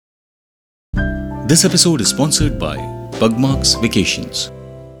This episode is sponsored by Bugmarks Vacations.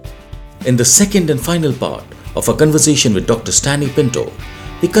 In the second and final part of our conversation with Dr. Stanny Pinto,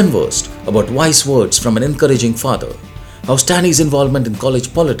 we conversed about wise words from an encouraging father, how Stanny's involvement in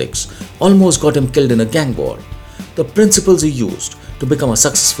college politics almost got him killed in a gang war, the principles he used to become a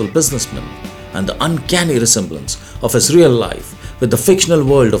successful businessman, and the uncanny resemblance of his real life with the fictional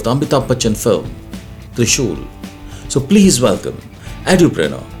world of the Amitabh Bachchan film, Trishul. So please welcome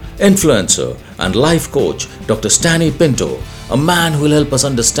Edupreneur, influencer and life coach Dr. Stanny Pinto, a man who will help us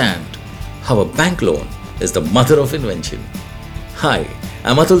understand how a bank loan is the mother of invention. Hi,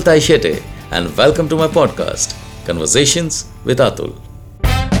 I'm Atul Taishete and welcome to my podcast, Conversations with Atul.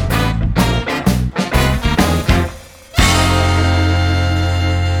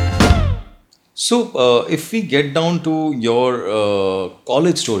 So, if we get down to your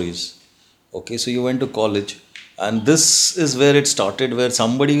college stories, okay, so you went to college and this is where it started, where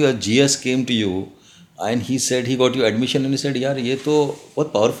somebody, a GS came to you and he said he got you admission and he said, यार ये तो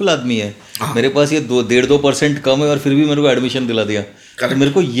बहुत powerful आदमी है, मेरे पास ये 1.5% कम है और फिर भी मेरे को एडमिशन दिला दिया, तो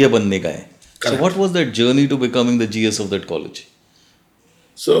मेरे को ये बनने का है. So what was that journey to becoming the GS of that college?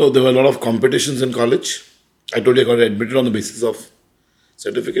 So there were a lot of competitions in college. I told you I got admitted on the basis of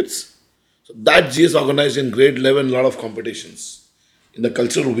certificates. So that GS organized in grade 11 a lot of competitions in the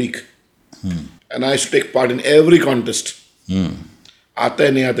cultural week. And I used to take part in every contest. Aate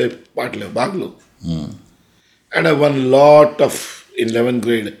nahi aate, part le, bhag lo. And I won a lot of in 11th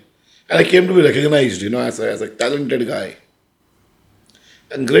grade. And I came to be recognized, as a talented guy.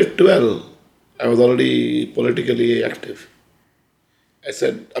 And grade 12, I was already politically active. I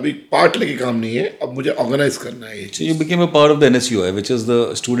said, abhi part leke kaam nahi hai, ab mujhe organize karna hai ye cheez. So you became a part of the NSUI, which is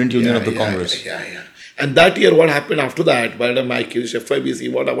the student union of the Congress. Yeah. And that year, what happened after that, by the time I came to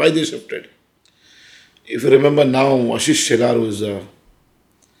FIBC, why they shifted? If you remember now, Ashish Shelar, who is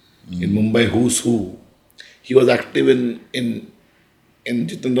in Mumbai, who's who, he was active in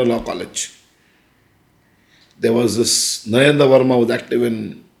Jitendra Law College. There was this Narendra Verma who was active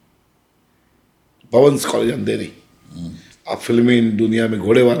in Bhavan's College, Andheri. आप फिल्मी दुनिया में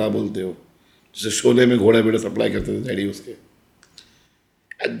घोड़े वाला बोलते हो, जैसे शोले में घोड़ा बेटा सप्लाई करते थे डैडी उसके.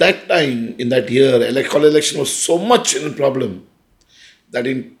 At that time, in that year, college election was so much in problem that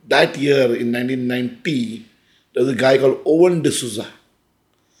in that year, in 1990, there was a guy called Owen D'Souza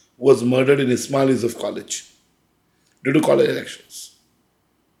who was murdered in Ismail Yusuf College due to college elections.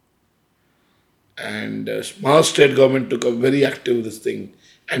 And Maharashtra state government took a very active this thing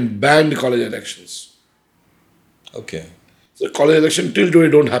and banned college elections. Okay. So college election till today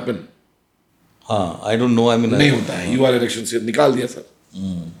don't happen. I don't know. नहीं होता है. UR election से निकाल दिया sir.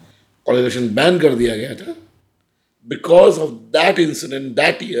 College election ban कर दिया गया था because of that incident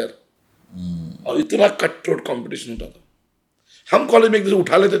that year. और इतना कट थ्रोट कंपटीशन होता था. हम कॉलेज में एक दूसरे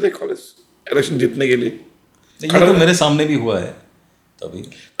उठा लेते थे कॉलेज इलेक्शन जीतने के लिए. ये तो मेरे सामने भी हुआ है तभी.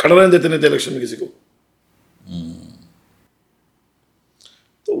 खड़ा रहने देते नहीं थे इलेक्शन में किसी को.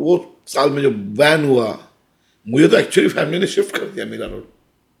 तो वो साल में जो बैन हुआ, मुझे तो एक्चुअली फैमिली ने शिफ्ट कर दिया मीरा रोड.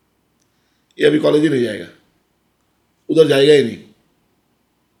 ये अभी कॉलेज ही नहीं जाएगा, उधर जाएगा ही नहीं.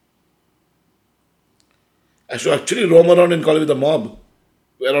 I should actually roam around in college with a mob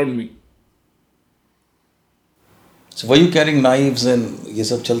around me. So were you carrying knives and ये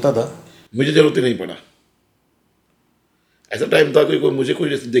सब चलता था? मुझे जरूरत ही नहीं पड़ा. ऐसा टाइम था कि मुझे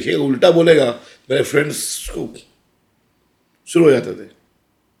कोई देखेगा उल्टा बोलेगा, मेरे फ्रेंड्स को शुरू हो जाते थे.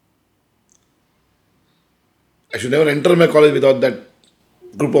 I should never enter my college without that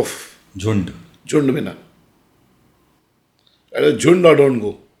group of झुंड में ना. Either झुंड or don't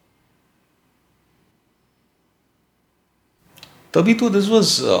go. तभी तो this was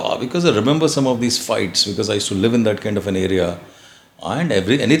because I remember some of these fights because I used to live in that kind of an area and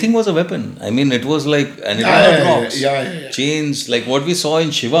anything was a weapon. I mean it was like rocks, chains, like what we saw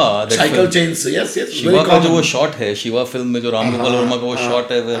in Shiva. That cycle chains, yes. Shiva का जो वो shot है, Shiva film में जो राम गोपाल वर्मा का वो shot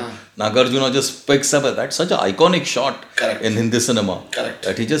है, where Nagarjuna just picks up. That's such an iconic shot in Hindi cinema. Correct.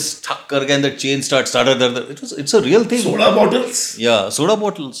 That he just stuck करके and the chain started. It's a real thing. Soda bottles. Yeah, soda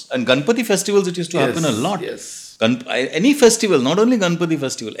bottles and Ganpati festivals. It used to happen a lot. Yes. Any festival, not only Ganpati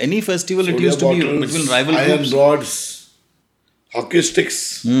festival, any festival, Soda it used bottles, to be between rival iron groups. rods, hockey sticks,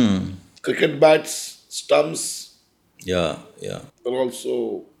 cricket bats, stumps. Yeah. But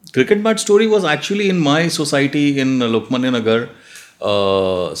also... Cricket bat story was actually in my society in Lokmanya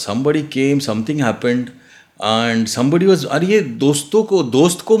Nagar. Somebody came, something happened and somebody was, अरे ये दोस्त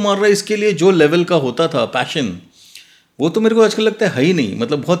को मार रहा है, इसके लिए जो लेवल का होता था पैशन, वो तो मेरे को आजकल लगता है ही नहीं,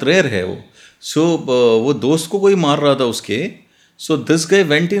 मतलब बहुत रेयर है वो. So वो दोस्त को कोई मार रहा था उसके. So this guy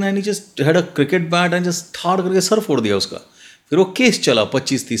went in and he just had a cricket bat and just थाड़ करके सर फोड़ दिया उसका. फिर वो केस चला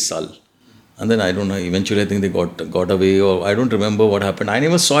 25-30 साल. And then I don't know, eventually I think they got away, or I don't remember what happened. I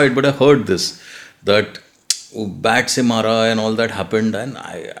never saw it, but I heard this, that bat se mara and all that happened, and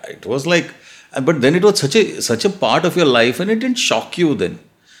it was like, but then it was such a part of your life, and it didn't shock you then.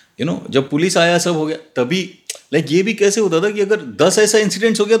 जब police आया सब हो गया तभी, like ये भी कैसे होता था कि अगर 10 ऐसा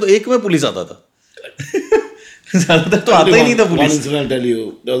इंसिडेंट्स हो गया तो एक में पुलिस आता था. ज्यादातर तो आता ही नहीं था One police. incident I'll tell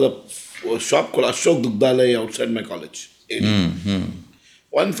you. There was a shop called Ashok Dugdalay outside my college.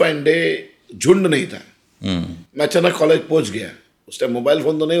 One fine day, झुंड नहीं था. मैं अचानक कॉलेज पहुंच गया. उस टाइम मोबाइल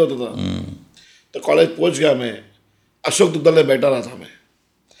फोन तो नहीं होता था. तो कॉलेज पहुंच गया मैं. अशोक दुग्दले बैठा रहा था मैं.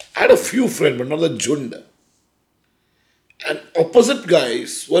 I had a few friends, but not the झुंड. And opposite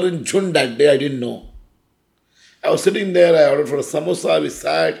guys were in झुंड that day. I didn't know. I was sitting there. I ordered for a samosa. We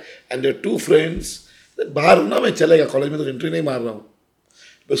sat, and there were two friends. बाहर हूँ ना मैं, चलेगा college में तो entry नहीं मार रहा हूँ.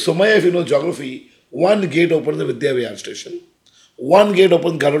 But Somaya, if you know geography, one gate opens the Vidya Vihar station. One gate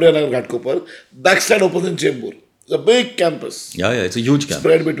opens Garudia Nagar Ghatkopar. Backside opens in Chembur. It's a big campus. Yeah, it's a huge campus.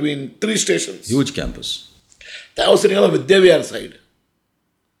 Spread between 3 stations. Huge campus. I was sitting on the Vidya Vihar side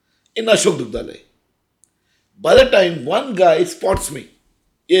in Ashok Dugdalay. By the time one guy spots me,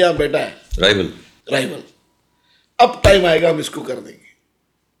 ये यहाँ बैठा है. Rival. अब time आएगा हम इसको कर देंगे.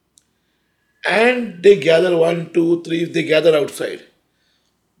 And they gather 1, 2, 3. They gather outside.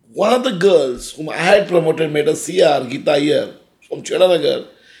 One of the girls whom I had promoted made a CR, Geeta Iyer, from Chedanagar.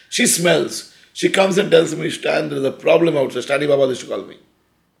 She smells. She comes and tells me, Stan, there is a problem outside. Stanny Baba used to call me.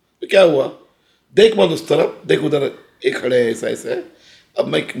 तो क्या हुआ? देख मत उस तरफ, देख उधर एक खड़े है ऐसा ऐसा. अब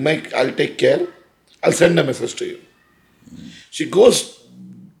मैं I'll take care. I'll send a message to you. She goes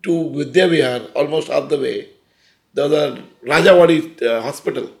to Vidya Vihar, almost half the way. There was a Rajawadi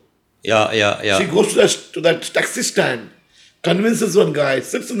hospital. Yeah. She goes to that taxi stand, convinces one guy,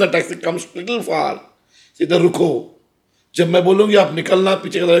 sits in the taxi, comes little far. इधर रुको. जब मैं बोलूँगी आप निकलना,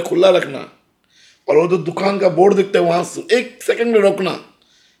 पीछे का दरवाजा खुला रखना. और वो तो दुकान का बोर्ड दिखता है वहाँ से 1 सेकंड में रोकना.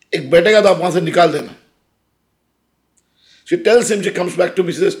 एक बैठेगा तो आप वहाँ से निकाल देना. She tells him, she comes back to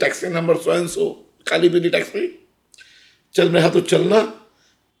me, she says, taxi number so and so, काली पीली टैक्सी. चल मैं हाँ तो चलना.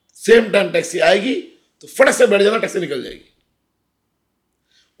 सेम टाइम टैक्सी आएगी तो फटक से बैठ जाना, टैक्सी निकल जाएगी.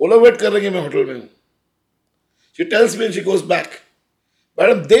 वो लोग वेट कर रहे हैं, मैं होटल में हूँ. She tells me and she goes back.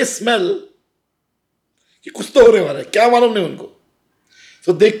 Madam, they smell कि कुछ तो होने वाला है, क्या मालूम नहीं उनको.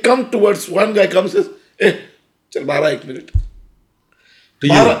 So they come towards, one guy comes and says, चल बाहर 1 मिनट.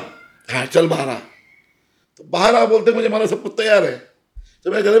 हाँ चल बाहर. तो बाहर बोलते मुझे मानो सब कुछ तैयार है.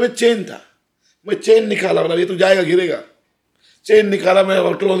 तो मेरे गले में चेन था. मैं चेन निकाला, मतलब ये तो जाएगा गिरेगा. चेन निकाला, मैं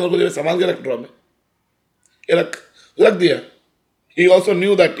होटल ओनर को संभाल के रख ड्रॉ में. ये रख दिया. He also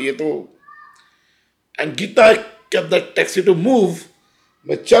knew that ये तो. And Geeta kept that taxi to move.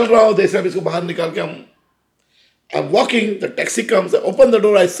 मैं चल रहा हूँ, जैसे अब इसको बाहर निकाल के I'm walking, the taxi comes, I open the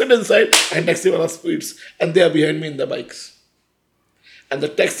door, I sit inside, and taxi wala speeds, and they are behind me in the bikes. And the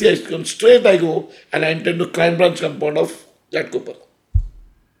taxi, I come straight, I go, and I intend to crime branch compound of Ghatkopar.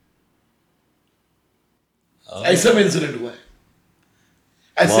 ऐसा में incident हुआ है.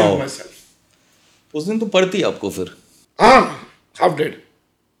 I saved myself. उस दिन तो पड़ती आपको फिर. हाँ, half dead.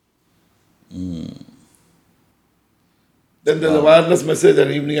 Then there's a wireless message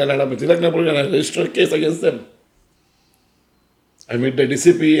and evening I had a Tilaknapur and I registered a case against them. I meet the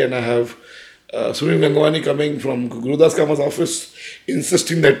DCP and I have Sunil Gangwani coming from Gurudas Kama's office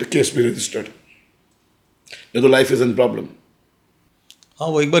insisting that the case be registered. No, the life is in problem. हाँ,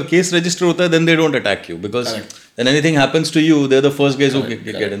 वो एक बार case register होता है, then they don't attack you because when anything happens to you, they're the first guys who get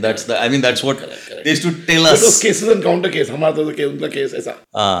it. That's the, I mean, that's what they used to tell us. Those cases and counter case, हमारा तो case उनका case ऐसा.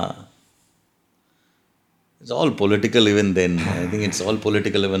 It's all political even then. I think it's all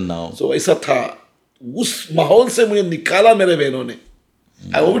political even now. So ऐसा था. उस माहौल से मुझे निकाला मेरे बहनों ने.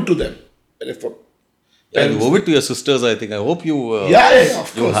 I owe it to them. You owe it to your sisters, I think. I hope you of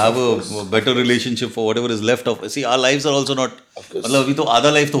you course, have a better relationship for whatever is left of. See, our lives are also not. मतलब अभी तो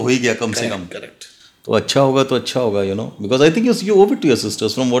आधा life तो हो ही गया कम से कम. Correct. तो अच्छा होगा, you know. Because I think you owe it to your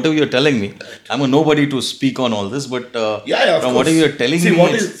sisters from whatever you're telling me. I'm a nobody to speak on all this, but from whatever you're telling me.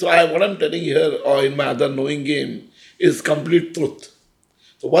 What I'm telling here or in my other knowing game is complete truth.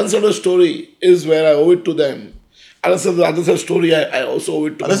 So one sort of story is where I owe it to them. Other side of the story, I also owe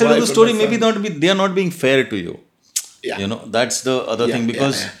it to other side of the story, maybe they are not being fair to you. Yeah. You know, that's the other thing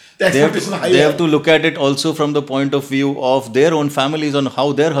because They have to look at it also from the point of view of their own families on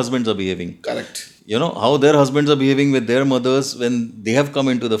how their husbands are behaving. Correct. You know, how their husbands are behaving with their mothers when they have come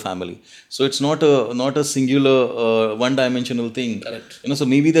into the family. So it's not a singular one-dimensional thing. Correct. You know, so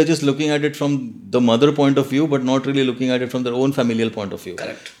maybe they're just looking at it from the mother point of view, but not really looking at it from their own familial point of view.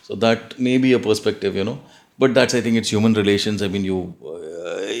 Correct. So that may be a perspective, you know. But that's I think it's human relations. I mean you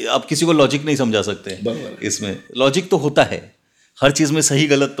आप किसी को logic नहीं समझा सकते इसमें. Logic तो होता है, हर चीज में सही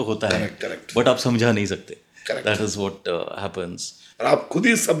गलत तो होता है, बट आप समझा नहीं सकते. That is what happens. और आप खुद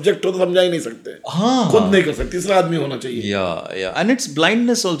ही सब्जेक्ट हो तो समझा ही नहीं सकते. हाँ, खुद नहीं कर सकते, तीसरा आदमी होना चाहिए. या and it's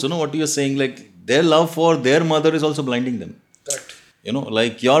blindness also, know what you are saying. Like their love for their mother is also blinding them. Correct. You know,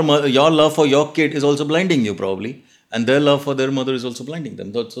 like your love for your kid is also blinding you probably, and their love for their mother is also blinding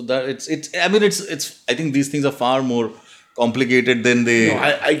them. So that it's I mean it's I think these things are far more complicated than they. No,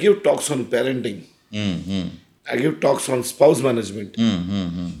 I give talks on parenting. I give talks on spouse management.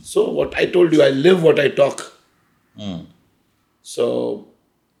 So what I told you, I live what I talk. So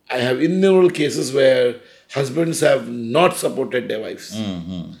I have innumerable cases where husbands have not supported their wives,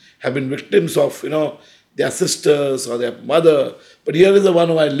 have been victims of their sisters or their mother. But here is the one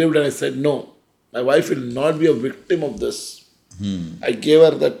who I lived and I said, no, my wife will not be a victim of this. I gave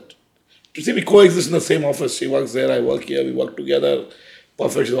her that. To see, we coexist in the same office. She works there, I work here, we work together.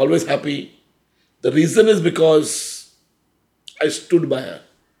 Perfect. She's always happy. The reason is because I stood by her.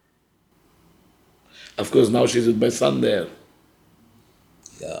 Of course, now she's with my son there.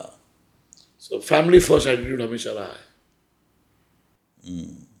 Yeah. So family first attitude हमेशा रहा है.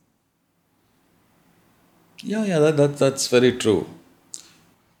 Yeah, that's very true.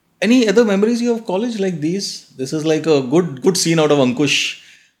 Any other memories you have of college like these? This is like a good scene out of Ankush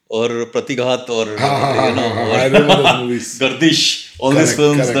or Pratighat or I remember those movies. Gardish. All these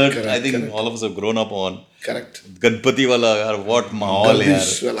films that I think correct. all of us have grown up on. Correct. Ganpati wala yaar, what mahal yaar.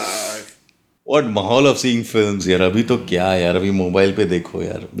 Gardish wala. What mahal of seeing films yaar. Abhi to kya yaar, abhi mobile pe dekho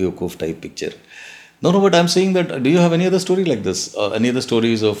yaar, बेवकूफ type picture. No, but I'm saying that, do you have any other story like this? Any other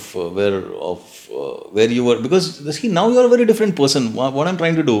stories of where you were? Because see, now you are a very different person. What I'm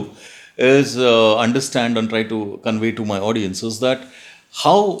trying to do is understand and try to convey to my audience is that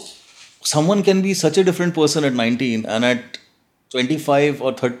how someone can be such a different person at 19 and at 25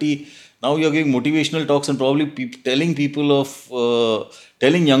 or 30, now you're giving motivational talks and probably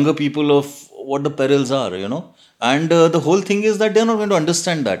telling younger people of what the perils are, And the whole thing is that they're not going to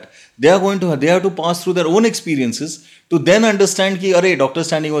understand that. They have to pass through their own experiences to then understand कि अरे Dr.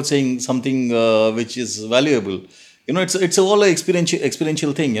 Stanny was saying something which is valuable. It's all an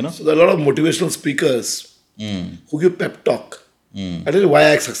experiential thing, So there are a lot of motivational speakers who give pep talk. I tell you why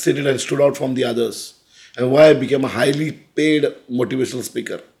I succeeded and stood out from the others and why I became a highly paid motivational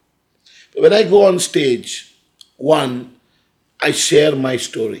speaker. But when I go on stage, one, I share my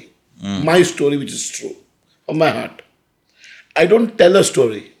story. My story which is true. From my heart. I don't tell a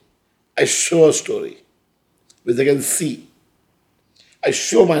story. I show a story. Which they can see. I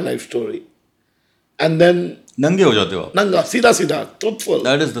show my life story. And then... Nange ho jate ho. Nanga, सीधा, truthful.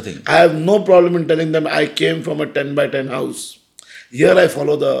 That is the thing. I have no problem in telling them I came from a 10 by 10 house. Here I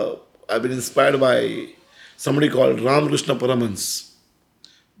follow I've been inspired by somebody called Ramakrishna Paramhans,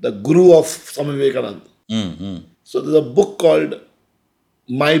 the guru of Swami Vivekananda. So there's a book called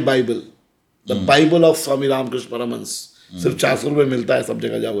My Bible. The Bible of Swami Ramakrishna Paramhans. सिर्फ 400 रुपये मिलता है सब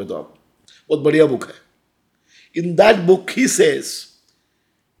जगह जाओगे तो आप. बहुत बढ़िया बुक है. In that book he says,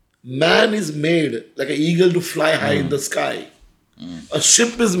 man is made like an eagle to fly high in the sky. A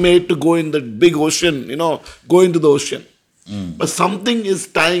ship is made to go in the big ocean, go into the ocean. But something is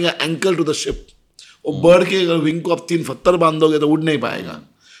tying an anchor to the ship. वो bird के अगर wing को आप 3 पत्थर बांधोगे तो उड़ नहीं पाएगा.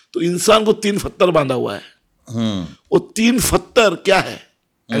 तो इंसान को 3 पत्थर बांधा हुआ है. वो 3 पत्थर क्या है?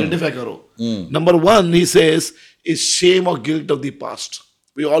 Identify करो. Number 1, he says, is shame or guilt of the past.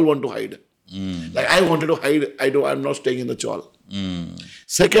 We all want to hide. Like I wanted to hide. I'm not staying in the chawl.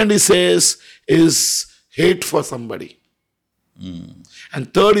 Second, he says, is hate for somebody.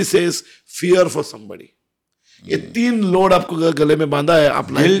 And third, he says, fear for somebody. ये 3 load आपको गले में बांधा है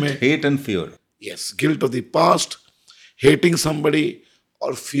आप life में. Guilt, hate and fear. Yes, guilt of the past, hating somebody,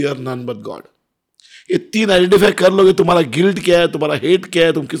 or fear none but God. ये 3 identify कर लोगे, तुम्हारा गिल्ट क्या है, तुम्हारा हेट क्या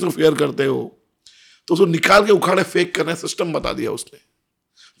है, तुम किसको फेयर करते हो, तो उसको निकाल के उखाड़े फेक करने सिस्टम बता दिया उसने.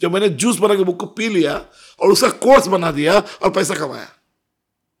 जब मैंने जूस बना के बुक को पी लिया और उसका कोर्स बना दिया और पैसा कमाया,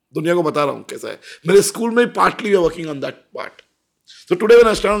 दुनिया को बता रहा हूं कैसा है. मेरे स्कूल में partly working on that part. So today when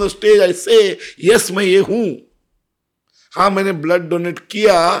I stand on the stage I से यस मैं ये हूं. हाँ, मैंने ब्लड डोनेट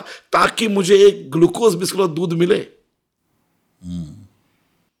किया ताकि मुझे एक ग्लूकोज बिस्कुट और दूध मिले.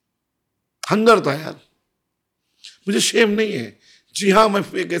 हंगर था यार, मुझे शेम नहीं है. जी हाँ, मैं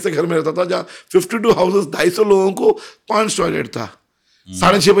एक ऐसे घर में रहता था जहाँ 52 हाउसेस, 250 लोगों को 5 टॉयलेट था.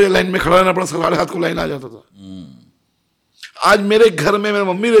 6:30 बजे लाइन में खड़ा रहना पड़ा, 7:30 को लाइन आ जाता था. आज मेरे घर में मेरी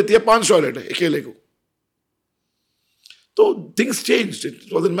मम्मी रहती है, 5 टॉयलेट है अकेले को. तो things changed,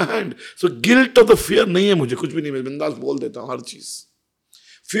 it was in my hand. So guilt of the fear नहीं है मुझे, कुछ भी नहीं. मैं बिंदास बोल देता हूँ हर चीज,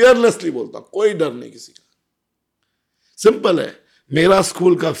 फियरलेसली बोलता हूँ, कोई डर नहीं किसी का. सिंपल है. मेरा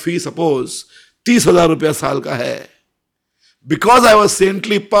स्कूल का फी सपोज 30,000 रुपया साल का है. Because I was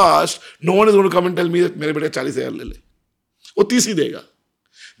saintly passed, no one is going to come and tell me that मेरे बेटे 40,000 ले ले. वो 30 ही देगा.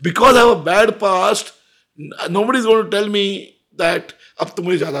 Because I have a bad past, nobody is going to tell me that अब तो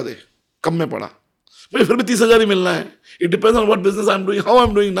मुझे ज्यादा दे, कम में पड़ा. मुझे फिर भी 30,000 ही मिलना है. It depends on what business I'm doing, how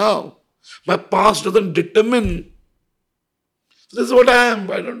I'm doing now. My past doesn't determine. This is what I am.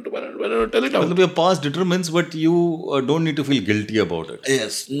 I don't tell it out. Your past determines, but you don't need to feel guilty about it.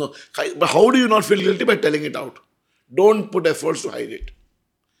 Yes. No. But how do you not feel guilty? By telling it out. Don't put efforts to hide it.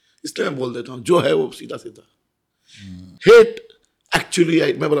 इसलिए मैं बोल देता हूँ जो है वो सीधा सीधा. Hate actually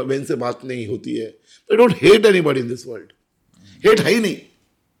मैं बोला बहन से बात नहीं होती है. But I don't hate anybody in this world. Hate है ही नहीं.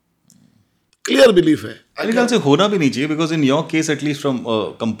 Clear belief है. मेरे ख्याल से होना भी नहीं चाहिए, because in your case, at least from a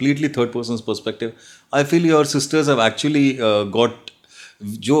completely third person's perspective, I feel your sisters have actually got,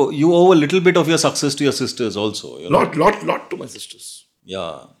 you owe a little bit of your success to your sisters also. You know? Lot to my sisters.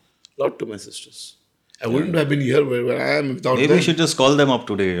 Yeah. Lot to my sisters. I wouldn't have been here where I am without them. Maybe we should just call them up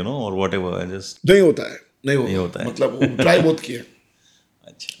today, you know, or whatever. And just नहीं होता है. नहीं होता है. मतलब try बहुत किया.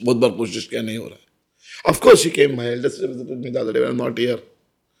 अच्छा. बहुत बार कोशिश किया, नहीं हो रहा है. Of course she came. My eldest visited me the other day when I'm not here.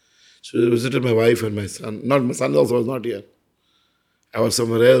 She visited my wife and my son. Not my son also was not here. I was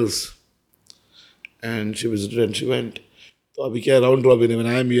somewhere else. And she visited and she went. तो अभी क्या round robin है. When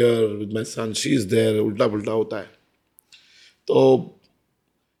I'm here with my son, she's there. उल्टा पुल्टा होता है. तो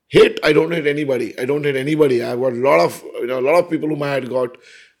hate, I don't hate anybody. I've got a lot of people whom I had got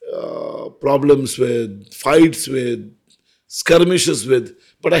problems with, fights with, skirmishes with,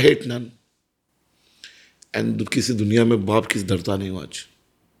 but I hate none. And किसी दुनिया में बाप किसी डरता नहीं हूँ आज.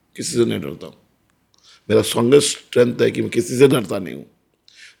 किसी से नहीं डरता हूँ. मेरा स्ट्रॉन्गेस्ट स्ट्रेंथ है कि मैं किसी से डरता नहीं हूँ.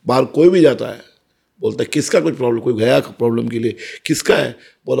 बाहर कोई भी जाता है बोलता है किसका कुछ प्रॉब्लम, कोई गया प्रॉब्लम के लिए, किसका है,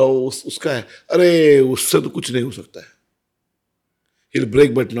 बोला उसका है, अरे उससे तो कुछ नहीं हो सकता है. He'll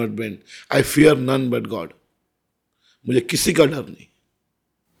break but not bend. I fear none but God. मुझे किसी का डर नहीं.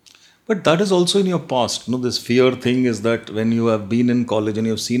 But that is also in your past. You know, this fear thing is that when you have been in college and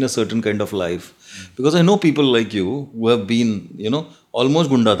you have seen a certain kind of life, because I know people like you who have been, you know, almost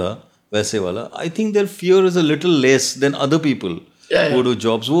gunda tha, वैसे वाला. I think their fear is a little less than other people who do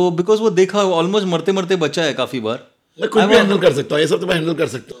jobs. वो because वो देखा almost मरते मरते बचा है काफी बार. मैं कुछ भी हैंडल कर सकता हूँ. ये सब तो मैं हैंडल कर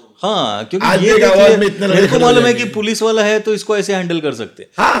सकता हूँ. हाँ, क्योंकि ये मेरे को मालूम है कि पुलिस वाला है तो इसको ऐसे हैंडल कर सकते हैं.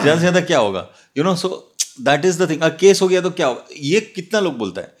 ज्यादा से ज्यादा क्या होगा, you know. So that is the thing. Case हो गया तो क्या होगा, ये कितना लोग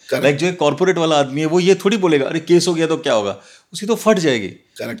बोलता है. लाइक जो एक कॉर्पोरेट वाला आदमी है वो ये थोड़ी बोलेगा अरे केस हो गया तो क्या होगा, उसकी तो फट जाएगी.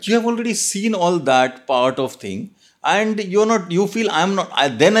 You have already seen all that part of thing and you feel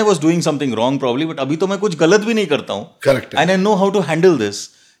then I was doing something wrong probably, but अभी तो मैं कुछ गलत भी नहीं करता हूँ. Correct. And I know how to handle this.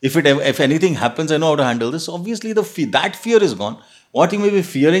 If anything happens, I know how to handle this. So obviously that fear is gone. What you may be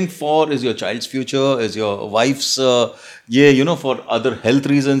fearing for is your child's future, is your wife's, for other health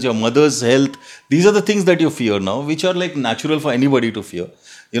reasons, your mother's health. These are the things that you fear now, which are like natural for anybody to fear,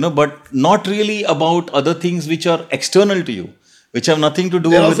 but not really about other things which are external to you, which have nothing to do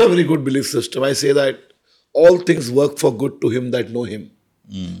with... There's also a very good belief system. I say that all things work for good to him that know him.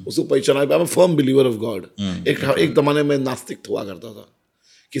 उसको पहचाना. I'm a firm believer of God. एक जमाने में नास्तिक हुआ करता था.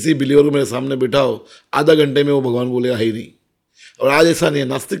 किसी बिलीवर को मेरे सामने बिठाओ, आधा घंटे में वो भगवान बोलेगा है ही नहीं. और आज ऐसा नहीं है.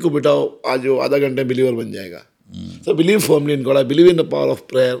 नास्तिक को बिठाओ, आज वो आधा घंटे बिलीवर बन जाएगा. So I believe firmly in God. I believe in the power of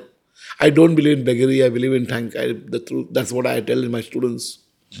prayer. I don't believe in beggary. I believe in the truth. That's what I tell my students.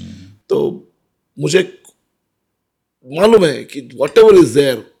 तो मुझे मालूम है कि whatever is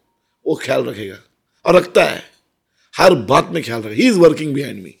there वो ख्याल रखेगा और रखता है. हर बात में ख्याल रखेगा. He is working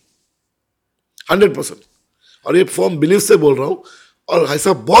behind me 100%. और ये फॉर्म बिलीव से बोल रहा हूँ. और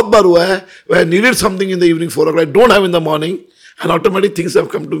ऐसा बहुत बार हुआ है where I needed something in the evening 4 o'clock, I don't have in the morning, and automatic things have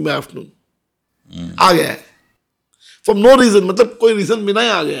come to me in the afternoon. आ गया है from no reason, मतलब कोई reason बिना ही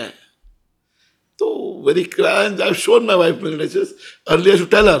आ गया है. तो very clear. I've shown my wife many times. Earlier I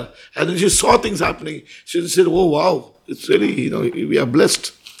should tell her, and then she saw things happening. She said, "Oh wow, it's really we are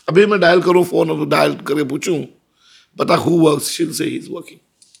blessed." अभी मैं dial करूँ phone और dial करके पूछूं बता who works, she'll say he's working,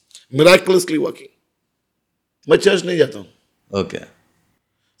 miraculously working. मैं church नहीं जाता हूँ. Okay.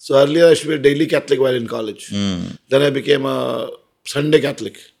 So earlier I used to be a daily Catholic while in college. Then I became a Sunday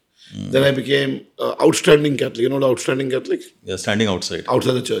Catholic. Then I became outstanding Catholic. You know the outstanding Catholic? Yeah, standing outside.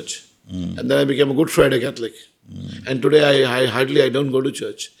 Outside the church. And then I became a Good Friday Catholic. And today I don't go to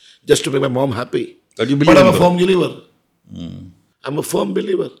church just to make my mom happy. But you believe I'm a firm believer. I'm a firm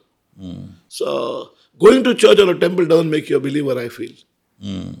believer. So going to church or a temple doesn't make you a believer, I feel.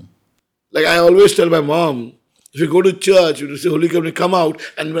 Like I always tell my mom, if you go to church, you say Holy Communion, come out,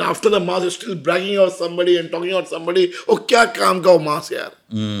 and when after the mass you're still bragging about somebody and talking about somebody, oh क्या काम का वो mass यार.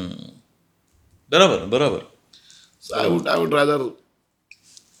 बराबर. So I would rather.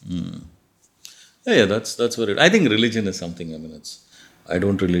 Yeah, that's what it. I think religion is something. I mean, I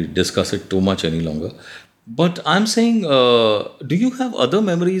don't really discuss it too much any longer. But I'm saying, do you have other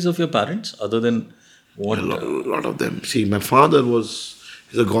memories of your parents other than what? A lot of them. See, my father is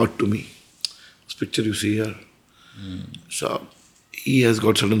a god to me. This picture you see here. So he has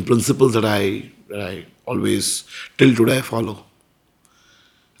got certain principles that I always, till today, I follow.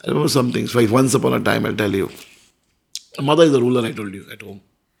 I remember some things. Like once upon a time, I'll tell you. My mother is the ruler, I told you, at home.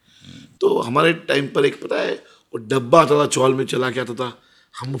 तो हमारे time पर एक पता है वो डब्बा आता था चौल में चला के आता था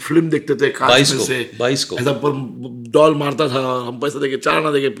हम फिल्म देखते थे कांच में से ऐसा पर डॉल मारता था हम पैसा देके चार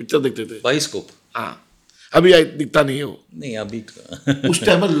आना देके पिक्चर देखते थे बाइस्कोप हाँ अभी दिखता नहीं है वो नहीं अभी उस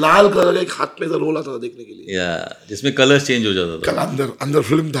टाइम में लाल कलर का एक हाथ में रोल आता था देखने के लिए या जिसमें कलर चेंज हो जाता था अंदर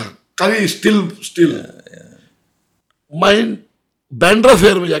फिल्म था कभी स्टिल माइंड बैंड्रा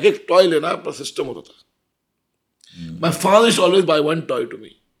फेयर में जाके एक टॉय लेना पर सिस्टम होता था my father is always by one toy to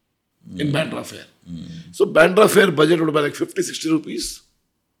me in Bandra Fair. So Bandra Fair budget would be like 50-60 rupees.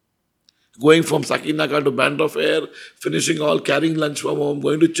 Going from Sakinaka to Bandra Fair, finishing all, carrying lunch from home,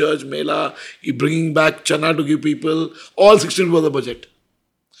 going to church, Mela, bringing back chana to give people, all 60 rupees was the budget.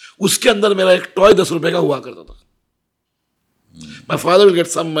 उसके अंदर मेरा एक toy 10 रुपए का हुआ करता था. My father will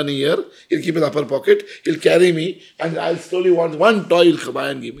get some money here, he'll keep it in the upper pocket, he'll carry me, and I'll slowly want one toy he'll buy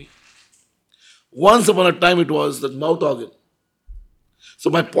and give me. Once upon a time it was the mouth organ. So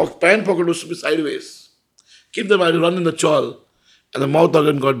my pant pocket was to be sideways. Keep them, I'll run in the chawl. And the mouth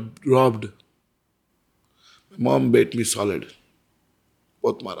organ got robbed. My mom beat me solid.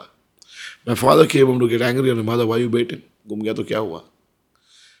 Both mara. My father came home to get angry on my mother. Why you beat him? गुम गया तो क्या हुआ?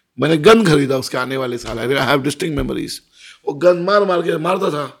 मैंने gun खरीदा उसके आने वाले साल. I have distinct memories. वो गन मार के मारता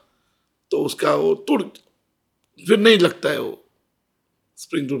था तो उसका वो टूट फिर नहीं लगता है वो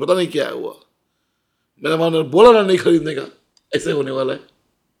स्प्रिंग टूट पता नहीं क्या हुआ. मेरा माँ ने बोला ना नहीं खरीदने का ऐसे होने वाला है.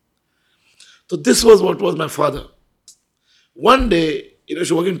 So this was what was my father. One day,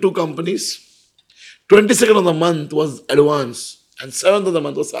 she worked in 2 companies. 22nd of the month was advance and 7th of the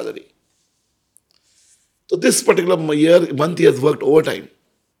month was salary. So this particular month he has worked overtime.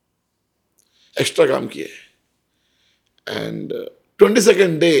 Extra काम किए. And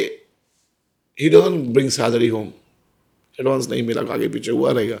 22nd day, he doesn't bring salary home. Advance नहीं मिला आगे पीछे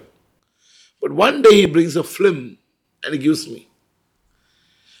हुआ रहेगा. But one day he brings a film and he gives me.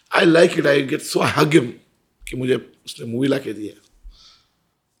 I like it. I get so I hug him कि मुझे उसने मूवी ला के दिया.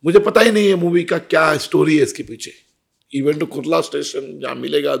 मुझे पता ही नहीं है मूवी का क्या स्टोरी है इसके पीछे. He went to Kurla station जहाँ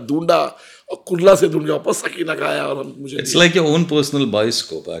मिलेगा ढूंढा और कुर्ला से ढूंढ के वापस सकीना का आया और हम मुझे. It's like your own personal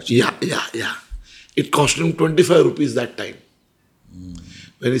bioscope actually. Yeah. It cost him 25 rupees that time.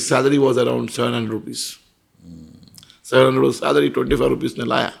 When his salary was around 700 rupees. 700 was salary, 25 rupees ने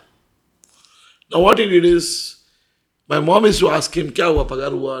लाया. Now what he did is, my mom used to ask him, क्या हुआ,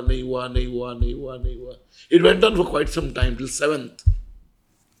 पगार हुआ, नहीं हुआ. It went on for quite some time, till 7th.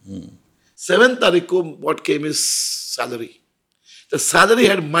 7th तारीख को what came is salary. The salary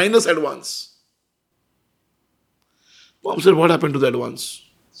had minus advance. Mom said, what happened to the advance?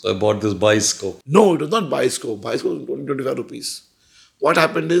 So I bought this bioscope. No, it was not bioscope. Bioscope was only 25 rupees. What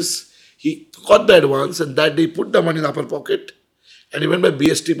happened is, he got the advance and that day he put the money in the upper pocket and he went by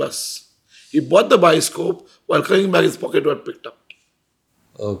BST bus. He bought the bioscope while coming back his pocket got picked up.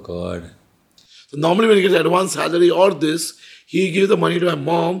 Oh God. So normally when he gets advance salary or this, he gives the money to my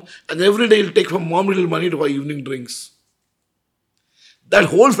mom and every day he'll take from mom little money to buy evening drinks. That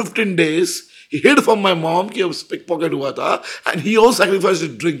whole 15 days, he hid from my mom कि उस pickpocket हुआ था and he also sacrificed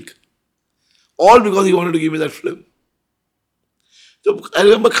his drink. All because he wanted to give me that film. So I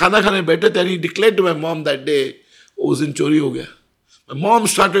remember खाना खाने बैठे थे and he declared to my mom that day, उस दिन चोरी हो गया. My mom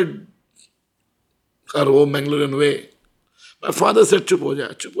started कर वो Mangalorean way. My father said चुप हो जा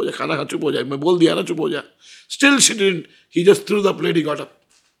खाना खा चुप हो जा. मैं बोल दिया ना चुप हो जा. Still she didn't. He just threw the plate, he got up.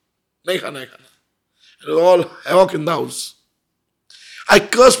 नहीं खाना. And it was all havoc in the house. I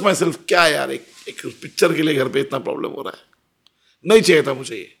cursed myself. क्या यार एक पिक्चर के लिए घर पे इतना प्रॉब्लम हो रहा है. नहीं चाहिए था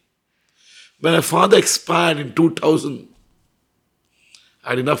मुझे ये. When my father expired in 2000, I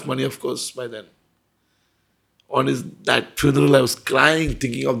had enough money of course by then. On that funeral I was crying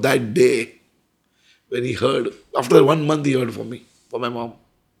thinking of that day. When he heard, after 1 month he heard from me, from my mom.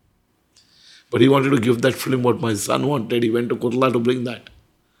 But he wanted to give that film what my son wanted. He went to Kurla to bring that.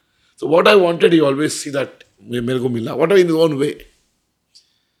 So what I wanted, he always see that, mere ko mila, whatever in his own way.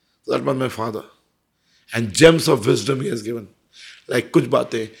 So that was my father. And gems of wisdom he has given. Like kuch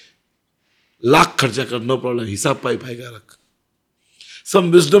baatein, lakh kharcha kar, no problem, hisab pai bhaiga rakh.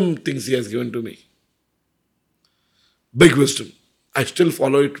 Some wisdom things he has given to me. Big wisdom. I still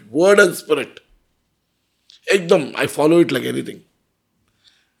follow it, word and spirit. Ekdam, I follow it like anything.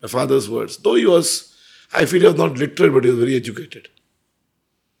 My father's words. Though I feel he was not literate, but he was very educated.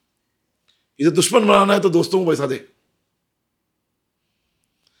 इसे दुश्मन बनाना है तो दोस्तों को पैसा दे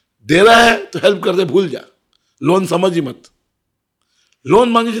रहा है तो हेल्प कर दे, भूल जा, लोन समझ ही मत, लोन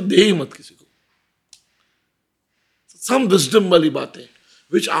मांगे दे ही मत किसी को. Some wisdom वाली बातें,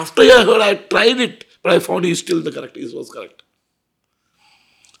 which after I heard, I tried it, but I found he still the correct, he was correct.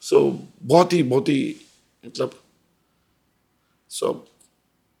 So बहुत ही मतलब, so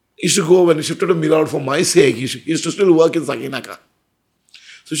he used to go, when he shifted to Mira for my sake, he used to still work in Sakinaka.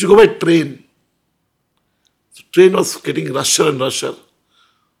 So he used to go by train. The train was getting rusher and rusher.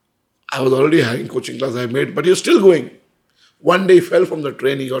 I was already having coaching class I made, but he was still going. One day he fell from the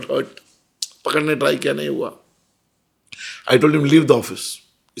train, he got hurt. पकड़ने try किया, नहीं हुआ. I told him, leave the office.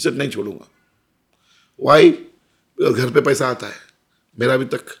 He said, नहीं छोड़ूंगा. Why? Because घर पे पैसा आता है. मेरा अभी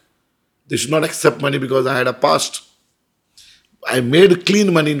तक. They should not accept money because I had a past. I made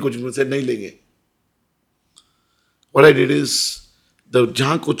clean money in coaching. I said, नहीं लेंगे. What I did is,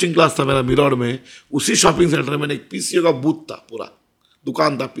 जहाँ कोचिंग क्लास था मेरा मिरर में, उसी शॉपिंग सेंटर में एक पीसीओ का बूथ था, पूरा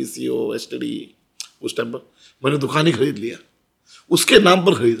दुकान था, पीसीओ एसटीडी. उस टाइम पर मैंने दुकान ही खरीद लिया, उसके नाम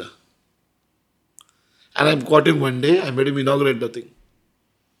पर खरीदा. And I got him one day, I made him inaugurate the thing.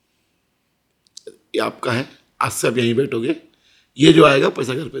 ये आपका है, आज से आप यहीं बैठोगे, ये जो आएगा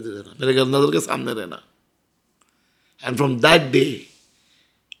पैसा घर पे दे देना, मेरे घर नजर के सामने रहना. And from that day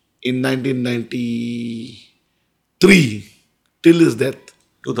in 1993 till his death,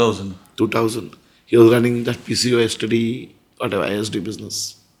 2000, he was running that PCO, STD, whatever, ISD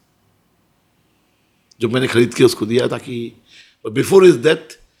business. जो मैंने खरीद के उसको दिया ताकि, but before his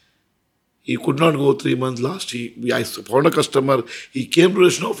death, he could not go 3 months last. I found a customer, he came to the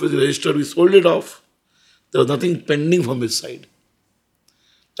registration office, he registered, we sold it off. There was nothing pending from his side.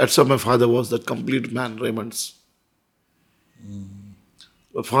 That's how my father was, that complete man, Raymond's.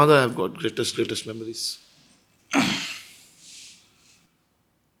 My father, I've got greatest memories.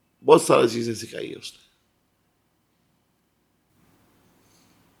 बहुत सारी चीजें सिखाई है उसने.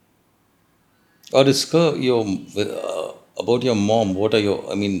 और इसका about your mom, what are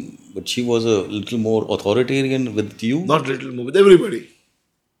your, I mean, but she was a little more authoritarian with you? Not little more, with everybody.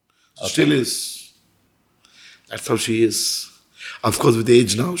 Okay. Still is. That's how she is. Of course, with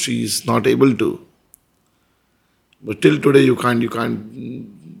age now, she is not able to. But till today, you can't,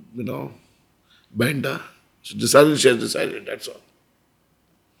 bend her. She has decided, that's all.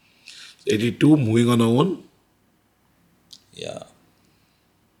 82, moving on her own. Yeah.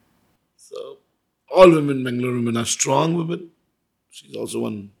 So, all women, Bangalore women, are strong women. She's also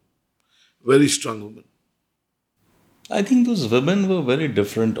one very strong woman. I think those women were very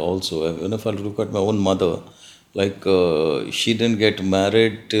different also. Even if I look at my own mother, like she didn't get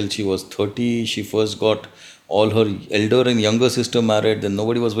married till she was 30. She first got all her elder and younger sister married. Then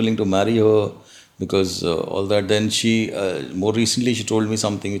nobody was willing to marry her. Because all that, then she, more recently she told me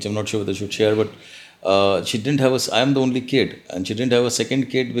something which I'm not sure whether I should share, but she didn't have I am the only kid, and she didn't have a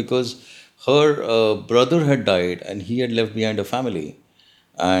second kid because her brother had died and he had left behind a family,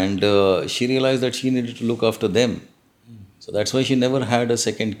 and she realized that she needed to look after them. So that's why she never had a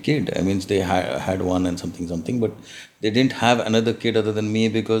second kid. I mean, they had one and something, but they didn't have another kid other than me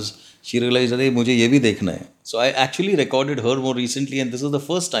because she realized that, hey, मुझे ये भी देखना है. So I actually recorded her more recently, and this is the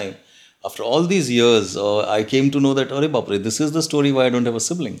first time after all these years, I came to know that, Arey Bapre, this is the story why I don't have a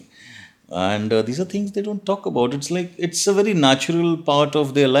sibling. And these are things they don't talk about. It's like, it's a very natural part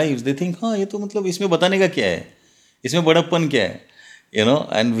of their lives. They think, हाँ, ये तो मतलब इसमें बताने का क्या है? इसमें बड़प्पन क्या है?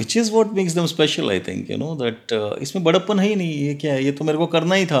 And which is what makes them special, I think, that इसमें बड़प्पन है ही नहीं, ये क्या है? ये तो मेरे को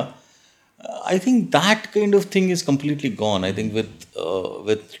करना ही था. I think that kind of thing is completely gone. I think with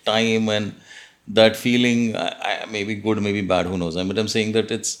time and that feeling, maybe good, maybe bad, who knows? But I'm saying that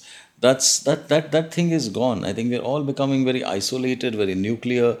that thing is gone. I think we're all becoming very isolated, very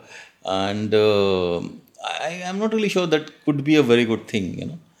nuclear, and I'm not really sure that could be a very good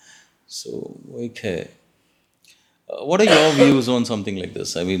thing, So, okay. What are your views on something like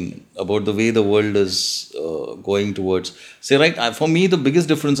this? I mean, about the way the world is going towards, say, right, for me, the biggest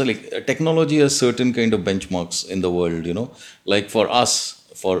difference, like technology has certain kind of benchmarks in the world, like for us,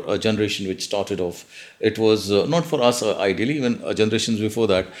 for a generation which started off, it was not for us ideally, even generations before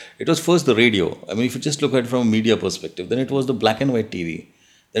that, it was first the radio. I mean, if you just look at it from a media perspective, then it was the black and white TV,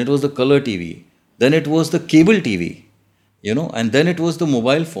 then it was the color TV, then it was the cable TV, and then it was the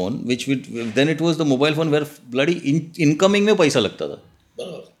mobile phone, then it was the mobile phone where bloody incoming mein paisa lagta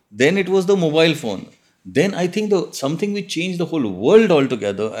tha. Then it was the mobile phone. Then I think something which changed the whole world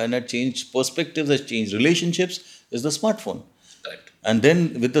altogether and had changed perspectives, has changed relationships, is the smartphone. Correct. And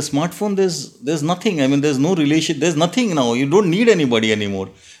then with the smartphone, there's nothing. I mean, there's no relation. There's nothing now. You don't need anybody anymore.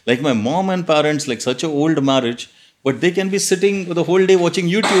 Like my mom and parents, like such a old marriage, but they can be sitting the whole day watching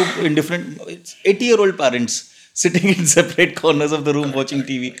YouTube in different. It's 80-year-old parents sitting in separate corners of the room watching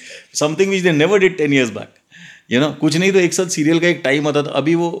TV. Something which they never did 10 years back. कुछ नहीं तो एक साथ serial का एक time आता था.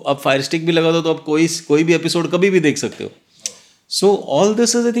 अभी वो आप फायर स्टिक भी लगा दो तो आप कोई भी एपिसोड कभी भी देख सकते हो. So all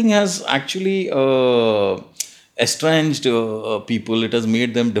this is, I think, has actually estranged people. It has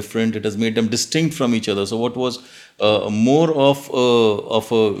made them different. It has made them distinct from each other. So what was more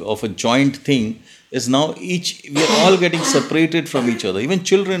of a joint thing is now we are all getting separated from each other. Even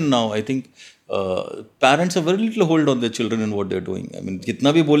children now, I think, parents have very little hold on their children and what they're doing. I mean,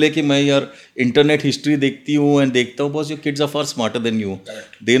 कितना भी बोले कि मैं यार internet history देखती हूँ and देखता हूँ, because your kids are far smarter than you.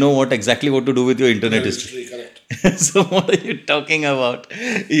 Correct. They know exactly what to do with your internet history. Correct. So what are you talking about?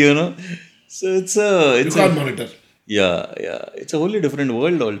 So You can't monitor. Yeah. It's a wholly different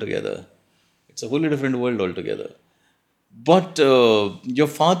world altogether. But your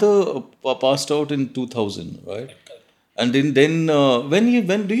father passed out in 2000, right? And then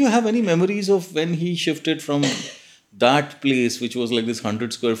when do you have any memories of when he shifted from that place, which was like this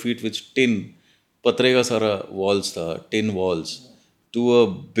 100 square feet, which tin, patre ka sara walls tha, tin walls, to a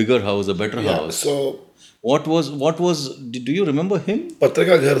bigger house, a better house? So What was? Do you remember him? Patre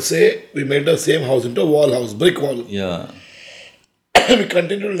ka ghar se we made the same house into a wall house, brick wall. Yeah. We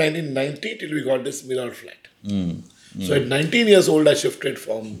continued till 1990 till we got this mirror flat. So at 19 years old, I shifted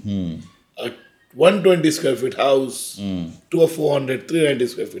from a 120 square feet house to a 390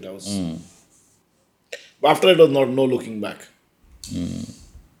 square feet house. But after it was no looking back.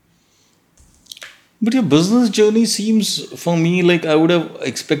 But your business journey seems, for me, like I would have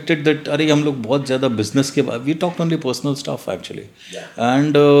expected that, अरे हम लोग बहुत ज़्यादा business के बाद, we talked only personal stuff actually. Yeah.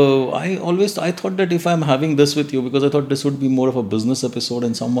 And I thought that if I'm having this with you, because I thought this would be more of a business episode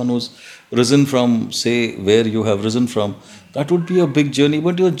and someone who's risen from, say, where you have risen from, that would be a big journey.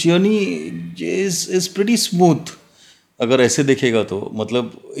 But your journey is pretty smooth. अगर ऐसे देखेगा तो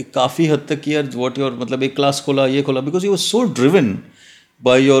मतलब एक काफ़ी हद तक यार मतलब एक क्लास खोला ये खोला, because you were so driven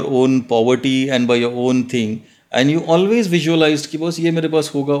by your own poverty and by your own thing, and you always visualized कि बस ये मेरे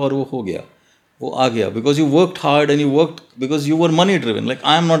पास होगा और वो हो गया, वो आ गया, because you worked hard and you worked because you were money driven. Like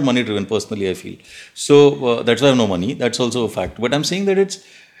I am not money driven personally, I feel. So that's why I have no money. That's also a fact. But I'm saying that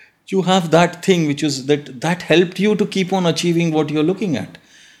you have that thing which is that helped you to keep on achieving what you're looking at,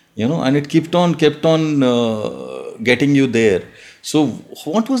 and it kept on getting you there. So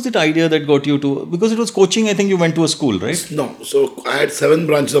what was that idea that got you to, because it was coaching, I think you went to a school, right? No. So I had 7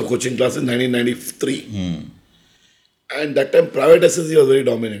 branches of coaching classes in 1993. And that time private SSC was very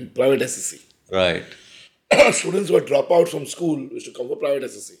dominant. Private SSC. Right. Students who were dropouts from school used to come for private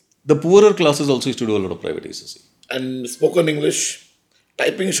SSC. The poorer classes also used to do a lot of private SSC. And spoken English,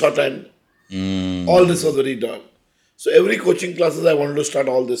 typing shorthand, all this was very done. So every coaching classes I wanted to start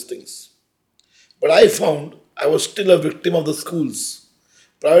all these things. But I found I was still a victim of the schools.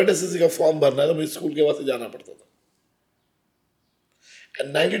 Private SSC का form भरना है तो मुझे school के पास से जाना पड़ता था.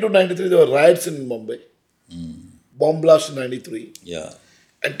 And 92-93 there were riots in Mumbai. Bomb blast in 93. Yeah.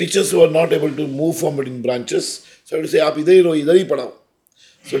 And teachers who were not able to move from between branches, so I had to say, आप इधर ही रहो, इधर ही पढ़ाओ.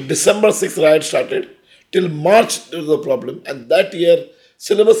 So December 6th riot started. Till March there was a problem. And that year,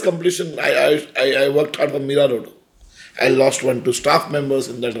 syllabus completion, I worked hard for Mira Road. I lost 2 staff members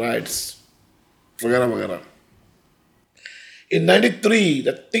in that riots. Vagara. In 93,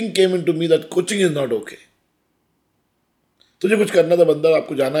 that thing came into me that coaching is not okay. तुझे कुछ करना था बंदा,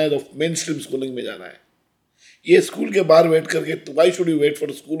 आपको जाना है तो main stream schooling में जाना है. ये स्कूल के बाहर वेट करके, why should you wait for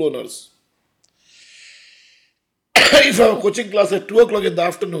the school owners? If I have a coaching class at 2 o'clock in the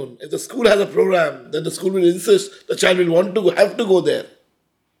afternoon, if the school has a program, then the school will insist the child will have to go there.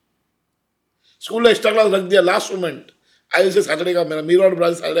 School ने extra class रख दिया last moment. I will say Saturday का मेरा Meerut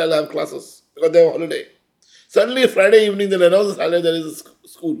branch Saturday I'll have classes because they have holiday. Suddenly Friday evening they announce Saturday there is a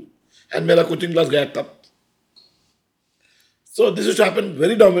school and मेरा coaching class गया तब. So this used to happen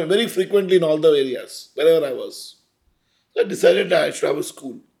very frequently in all the areas wherever I was. So I decided that I should have a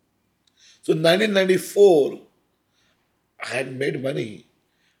school. So in 1994 I had made money.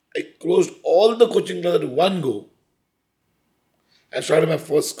 I closed all the coaching classes at one go and started my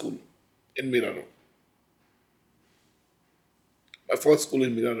first school in Mira Road. My first school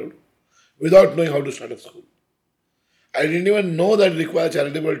in Mira Road without knowing how to start a school. I didn't even know that it required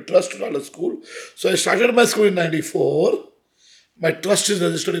charitable trust to start a school. So I started my school in 94. My trust is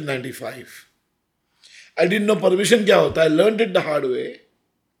registered in 95. I didn't know permission kya hota. I learned it the hard way.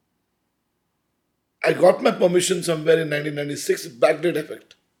 I got my permission somewhere in 1996, backdate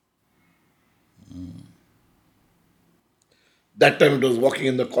effect. That time it was walking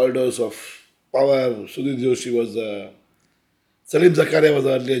in the corridors of power. Sudhir Joshi was Salim Zakaria was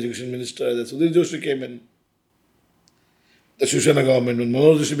the early education minister. Then Sudhir Joshi came in. The Shivsena government, when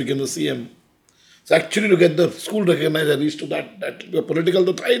Manoj Joshi became the CM. So actually to get the school recognized, I reached to that political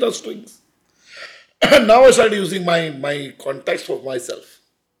to tie those strings. And now I started using my contacts for myself.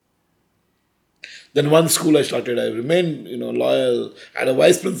 Then one school I started, I remained, loyal. I had a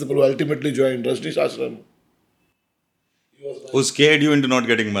vice principal who ultimately joined Rajneesh Ashram. Who scared you into not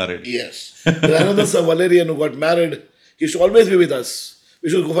getting married? Yes. Then another Sir Valerian who got married, he used to always be with us. We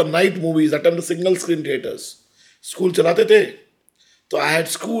should go for night movies, attend the single screen theatres. School चलाते थे. So I had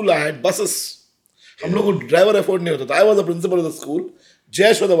school, I had buses. हम लोग को driver afford नहीं होता था. I was the principal of the school.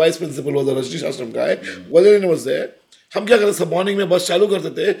 Jayesh was the vice principal, was the Rajneesh Ashram guy. Valerian was there. हम क्या करते थे, मॉर्निंग में बस चालू करते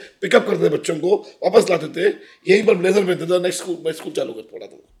थे, पिकअप करते थे बच्चों को, वापस लाते थे, यहीं पर ब्लेजर पहनते थे, नेक्स्ट स्कूल मैं स्कूल चालू कर पड़ा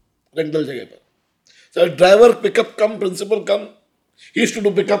था रेंटल जगह पर. So driver pickup come, principal come. He used to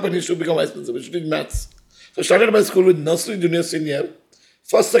do pickup and he used to become vice principal. He used to do maths. So I started my school with nursery, junior, senior,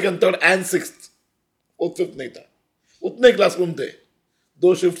 first, second, third and sixth. Fourth, fifth नहीं था. उतने classroom थे.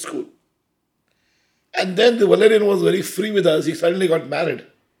 2 shift school. And then the Valerian was very free with us. He suddenly got married.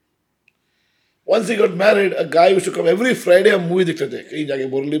 Once he got married, a guy used to come every Friday. हम movie देखते थे कहीं जाके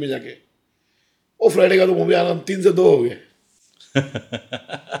बोरली में जाके. वो फ्राइडे का तो मूवी आना 3 से 2 हो गए.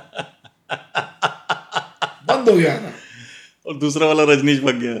 बंद हो गया ना. और दूसरा वाला रजनीश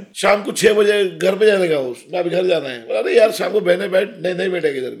भाग गया. शाम को 6 बजे घर पे जाने का मैं अभी घर जाना है. अरे यार शाम को बहने बैठ नहीं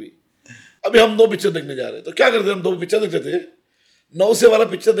बैठेगी इधर भी. अभी हम 2 पिक्चर देखने जा रहे हैं. तो क्या करते हम 2 पिक्चर देखते थे. 9 से वाला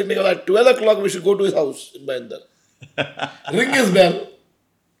पिक्चर देखने के बाद 12 o'clock we should go to his house in Bahindar. Ring his bell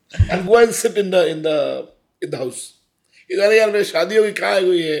and go and sit in the house. इधर यार मेरी शादी होगी कहाँ है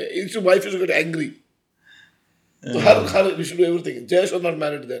कोई है. His wife used to get angry. So her we should do everything. Jayesh was not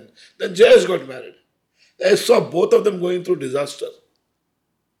married then. Then Jayesh got married. I saw both of them going through disaster.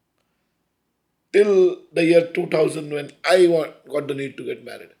 Till the year 2000 when I got the need to get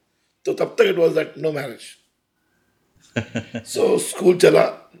married. So तब तक it was that no marriage. So school chala,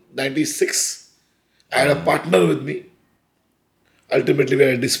 96. I had a partner with me. Ultimately we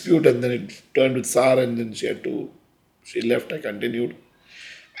had a dispute and then it turned with Sar and then she left, I continued.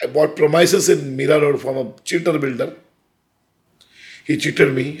 I bought premises in Mira Road from a cheater builder. He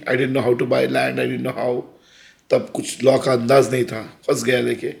cheated me. I didn't know how to buy land. I didn't know how. तब कुछ law का अंदाज नहीं था. फंस गया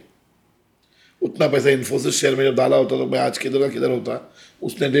लेके. उतना पैसा इन्फोसिस शेयर में जब डाला होता तो मैं आज किधर का किधर होता.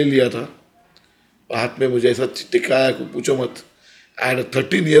 उसने ले लिया था. हाथ में मुझे ऐसा टिकाया को पूछो मत. I had a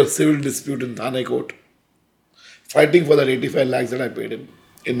 13-year civil dispute in Thane court. Fighting for that 85 lakhs that I paid him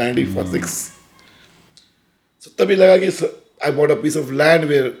in 1946. So तभी लगा कि I bought a piece of land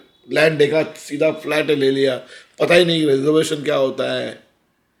where land देखा सीधा फ्लैट ले लिया. पता ही नहीं रिजर्वेशन क्या होता है.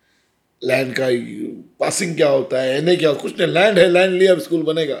 लैंड का पासिंग क्या होता है. एनए क्या कुछ नहीं. लैंड है लैंड लिया स्कूल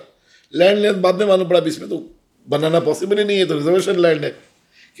बनेगा. लैंड लिया बाद में मालूम पड़ा इसमें तो बनाना पॉसिबल ही नहीं है. तो रिजर्वेशन लैंड है.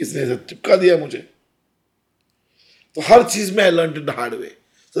 किसने ऐसा चिपका दिया मुझे. तो हर चीज में I learn in the hard way.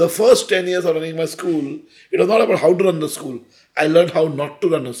 So the first 10 years of running my school, it was not about how to run the school. I learned how not to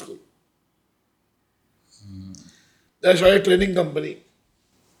run a school. Then I started a training company.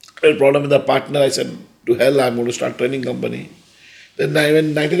 I had a problem with a partner. I said, to hell, I'm going to start a training company. Then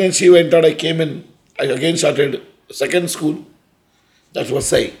when 99 she went out, I came in. I again started a second school. That was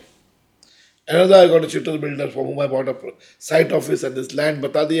Sai. Another, I got a cheater builder from whom I bought a site office and this land.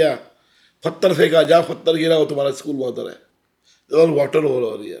 बता दिया, पत्थर फेंका, जा पत्थर गिरा हो तुम्हारा school बहुत है. There's all water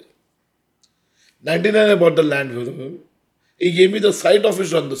over here. 99 I bought the land with him. He gave me the site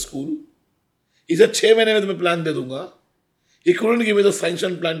office to run the school. He said 6 महीने में तुम्हें प्लान दे दूंगा. He couldn't give me the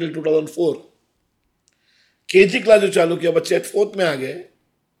sanction plan till 2004. KG class जो चालू किया बच्चे 4th में आ गए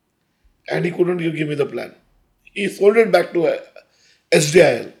and he couldn't give me the plan. He sold it back to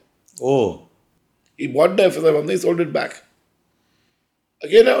SDIL. Oh. He bought the FSI one, he sold it back.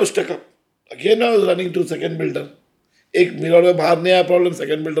 Again I was stuck up. Again I was running to second builder. एक mirror में बाहर नहीं आया problem.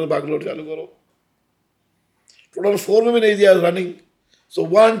 Second builder भाग लो चालू करो. 2004 में भी नहीं दिया running. So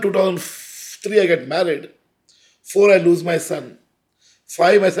 2003 I get married. 4 I lose my son.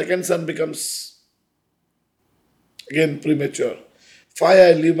 5 my second son becomes again premature. 5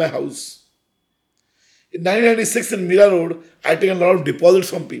 I leave my house. In 1996 in Mira Road, I taken a lot of deposits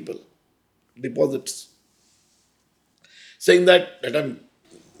from people. Deposits. Saying that time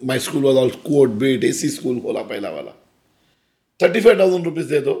my school was all quote bid, AC school होला पहला वाला. 35,000 rupees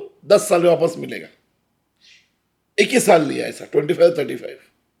दे दो, 10 साल में वापस मिलेगा. एक ही साल लिया ऐसा, 25-35.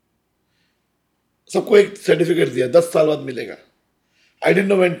 सबको एक सर्टिफिकेट दिया, 10 साल बाद मिलेगा. I didn't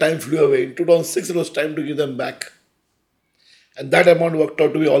know when time flew away. In 2006, it was time to give them back. And that amount worked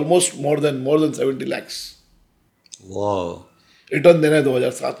out to be almost more than 70 lakhs. Wow. Return देना है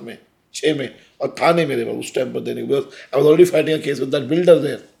 2007 में 6 में, और था नहीं मेरे पास उस टाइम पर देने के, I was already fighting a case with that builder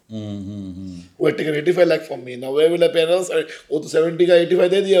there who had taken 85 lakh from me. Now where will I pay another? वो तो 70 का 85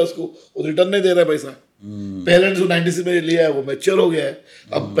 दे दिया उसको, वो रिटर्न नहीं दे रहा है पैसा. पेरेंट्स को 96 में लिया है, वो मैच्योर हो गया है.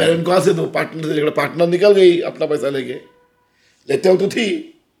 अब पेरेंट कहाँ से दो, पार्टनर से झगड़ा, पार्टनर निकल गई अपना पैसा लेके. लेते हो तो थी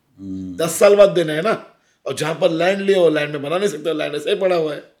 10 साल बाद देना है ना. और जहाँ पर लैंड लिया वो लैंड में बना नहीं सकता, लैंड ऐसे ही पड़ा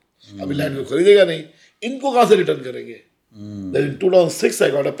हुआ है, अभी लैंड को खरीदेगा नहीं. इनको कहाँ से रिटर्न करेंगे? Then in 2006 I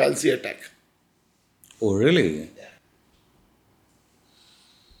got a palsy attack. Oh really?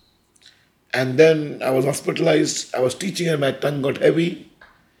 And then I was hospitalized. I was teaching and my tongue got heavy.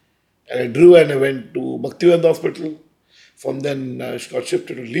 And I drew and I went to Bhaktivedanta Hospital. From then I got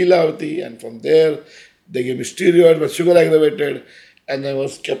shifted to Leelavati, and from there they gave me steroids, but sugar aggravated, and I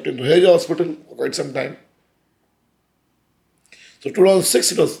was kept in Raheja Hospital for quite some time. So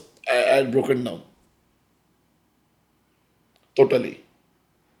 2006 I had broken down. Totally.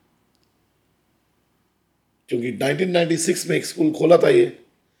 क्योंकि 1996 में एक school खोला था ये,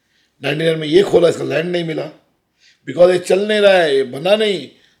 99 में ये खोला, इसका लैंड नहीं मिला, बिकॉज ये चल नहीं रहा है, ये बना नहीं.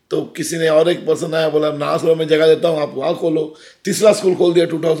 तो किसी ने और एक पर्सन आया, बोला नासरों में जगह देता हूँ, आप वहाँ खोलो. तीसरा स्कूल खोल दिया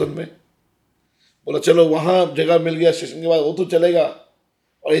 2000 में. बोला चलो वहाँ जगह मिल गया स्टेशन के बाद, वो तो चलेगा.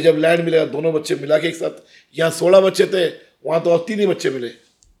 और ये जब लैंड मिलेगा, दोनों बच्चे मिला के एक साथ, यहाँ 16 बच्चे थे, वहाँ तो और 3 ही बच्चे मिले.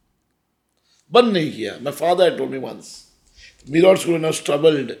 बंद नहीं किया. My father told me once, Mirror school was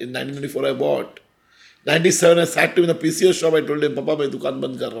troubled. In 1994 I bought. 97 I sat him in a PCO shop. I told him, पापा मैं दुकान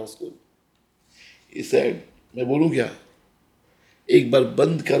बंद कर रहा हूँ स्कूल. He said, मैं बोलूँ क्या? एक बार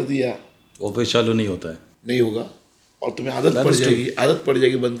बंद कर दिया वो फिर चालू नहीं होता है. नहीं होगा, और तुम्हें आदत पड़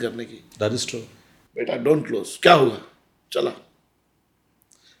जाएगी बंद करने की. That is true. बेटा डोंट क्लोज. क्या होगा?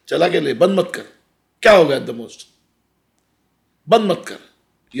 चला के ले, बंद मत कर. क्या होगा एट द मोस्ट? बंद मत कर.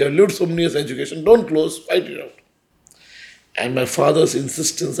 You have lived so many years education. Don't close. Fight it out. And my father's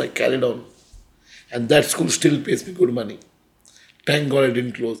insistence, I carried on. And that school still pays me good money. Thank God I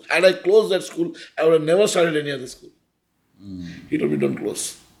didn't close. Had I closed that school, I would have never started any other school. He told me, don't close.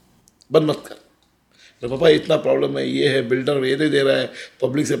 बंद मत कर. मैं पापा इतना problem है, ये है, builder ये दे रहा है,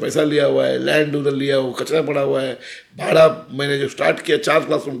 पब्लिक से पैसा लिया हुआ है, लैंड उधर लिया हुआ, कचरा पड़ा हुआ है, भाड़ा मैंने जो स्टार्ट किया 4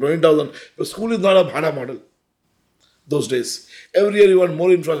 क्लासरूम 20,000. तो स्कूल इज नॉट अ भाड़ा model. Those days. Every year you want more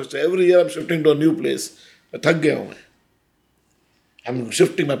infrastructure. Every year I'm shifting to a new place. मैं थक गया हूँ मैं. I'm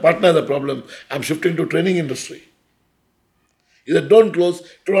shifting. My partner has a problem. I'm shifting to training industry. He said, don't close.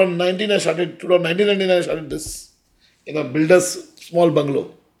 2019 I started. 1999 I started this in a builder's small bungalow.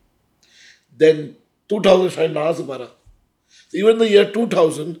 Then 2000 I started Nahasupara. So even in the year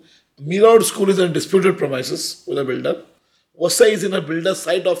 2000, Mirror School is in disputed premises with a builder. Vasai is in a builder's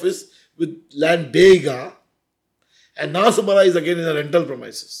site office with land Dega. And Nahasupara is again in a rental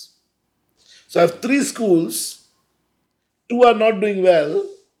premises. So I have 3 schools. 2 are not doing well,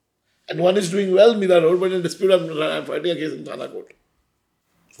 and 1 is doing well, Mira Road, but in dispute I'm fighting a case in Thana Court.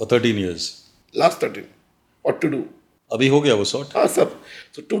 For 13 years. Last 13. What to do? अभी हो गया वो sort? हाँ सब.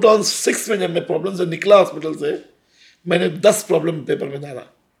 So 2006 में जब मैं problem से निकला हॉस्पिटल से, मैंने 10 प्रॉब्लम पेपर में डाला.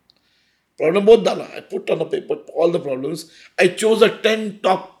 प्रॉब्लम बहुत डाला. I put on a paper all the problems. I chose the 10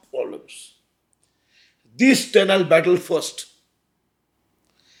 top problems. These 10 I'll battle first.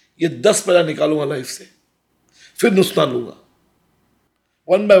 ये 10 पहला निकालूंगा लाइफ से, फिर नुकसान लूंगा.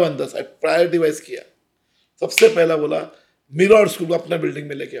 1 by 1 10 प्रायोरिटी वाइज किया. सबसे पहला बोला मिरर स्कूल को अपना बिल्डिंग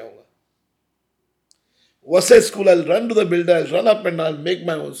में लेके आऊंगा. वसे school I run to the builder, I run up and I make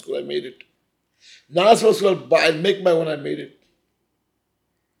my own school. I made it. नास school I make my own. I made it.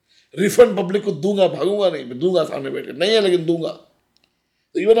 Refund public को दूंगा, भागूंगा नहीं. मैं दूंगा, सामने बैठे नहीं है लेकिन दूंगा.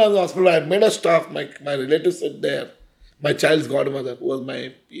 So even as a hospital, I made a staff. My relatives said there, my child's godmother, who was my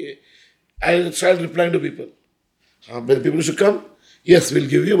PA, I started replying to people. When people should come, yes, we'll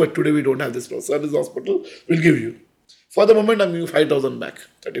give you, but today we don't have this service hospital, we'll give you. For the moment, I'm giving 5,000 back,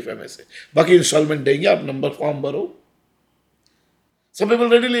 35 I say. बाकी installment देंगे, आप number form भरो. Some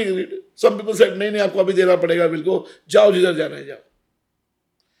people readily agreed. Some people said, नहीं आपको अभी देना पड़ेगा bill को, जाओ जिधर जाना है जाओ.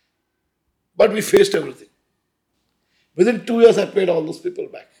 But we faced everything. Within 2 years, I paid all those people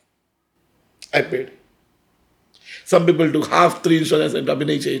back. I paid. Some people took half 3 insurance and अभी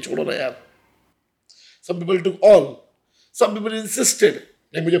नहीं चाहिए, छोड़ो ना यार. Some people took all. Some people insisted,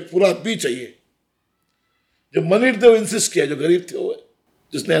 नहीं मुझे पूरा भी चाहिए. जो मनी थे वो इंसिस्ट किया, जो गरीब थे वो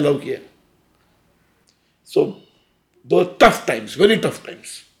जिसने अलाउ किया. So those tough times, very tough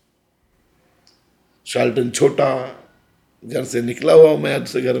times. शाल्टन छोटा, घर से निकला हुआ मैं आज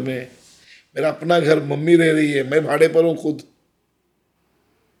से घर में. मेरा अपना घर, मम्मी रह रही है, मैं भाड़े पर हूँ खुद.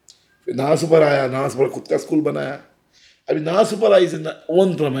 फिर नाहसुपर आया, नाहसुपर खुद का स्कूल बनाया. अभी नाहसुपर I in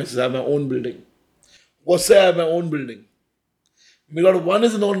own premises, I have my own building. वसे I have my own building. Because one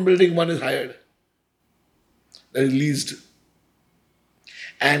is an own building, one is hired. That is leased.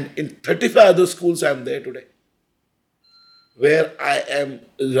 And in 35 other schools I am there today, where I am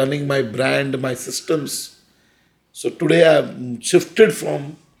running my brand, my systems. So today I have shifted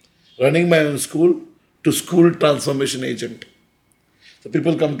from running my own school to school transformation agent. So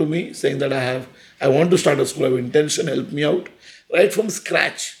people come to me saying that I want to start a school, I have intention, help me out. Right from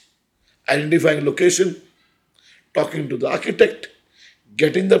scratch, identifying location, talking to the architect,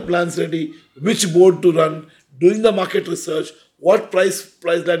 getting the plans ready, which board to run, doing the market research, what price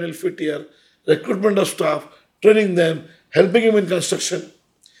line will fit here, recruitment of staff, training them, helping him in construction,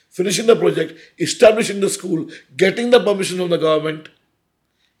 finishing the project, establishing the school, getting the permission from the government,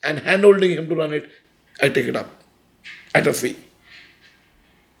 and hand-holding him to run it. I take it up at a fee.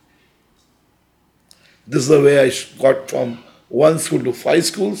 This is the way I got from one school to 5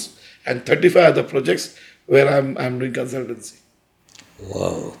 schools and 35 other projects where I'm doing consultancy.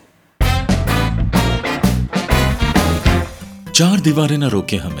 Wow. चार दीवारें न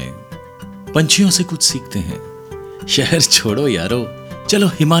रोके हमें, पंछियों से कुछ सीखते हैं। शहर छोड़ो यारो, चलो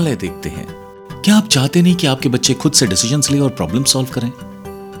हिमालय देखते हैं। क्या आप चाहते नहीं कि आपके बच्चे खुद से डिसीजंस लें और प्रॉब्लम सॉल्व करें?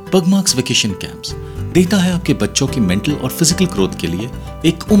 पगमार्क्स वेकेशन कैंप्स देता है आपके बच्चों की मेंटल और फिजिकल ग्रोथ के लिए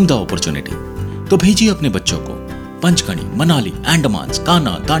एक उम्दा अपॉर्चुनिटी। तो भेजिए अपने बच्चों को पंचगढ़ी, मनाली, अंडमान,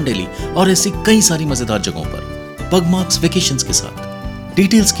 कान्हा, दांडेली और ऐसी कई सारी मजेदार जगहों पर पगमार्क्स वेकेशंस के साथ।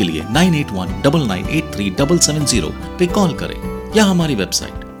 डिटेल्स के लिए 9819983770 पे कॉल करें या हमारी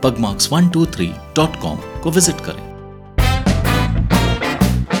वेबसाइट pugmarks123.com को विजिट करें।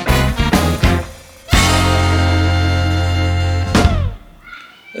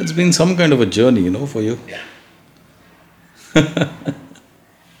 It's been some kind of a journey, for you. Yeah.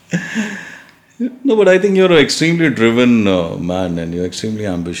 No, but I think you're an extremely driven man and you're extremely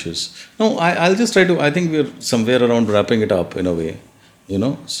ambitious. No, I'll just try to, I think we're somewhere around wrapping it up in a way,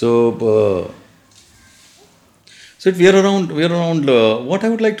 So if we're around, what I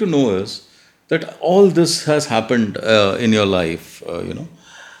would like to know is that all this has happened in your life,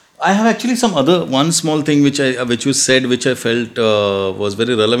 I have actually one small thing which you said, which I felt was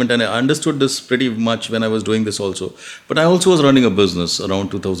very relevant, and I understood this pretty much when I was doing this also. But I also was running a business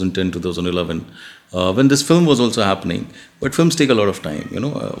around 2010, 2011, when this film was also happening. But films take a lot of time,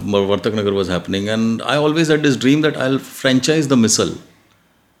 Vartak Nagar was happening, and I always had this dream that I'll franchise the missile.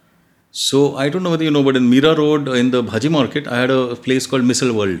 So I don't know whether you know, but in Mira Road, in the Bhaji Market, I had a place called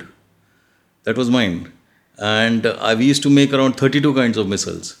Missile World. That was mine. And we used to make around 32 kinds of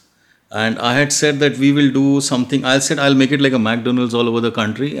missiles. And I had said that we will do something. I said I'll make it like a McDonald's all over the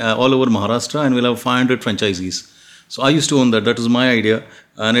country, all over Maharashtra, and we'll have 500 franchisees. So I used to own that. That was my idea.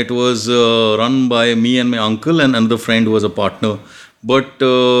 And it was run by me and my uncle and another friend who was a partner. But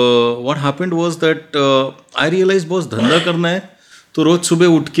what happened was that I realized, boss, धंधा करना है तो रोज सुबह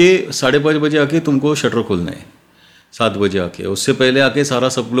उठ के 5:30 बजे आके तुमको शटर खोलना है, 7 बजे आके, उससे पहले आके सारा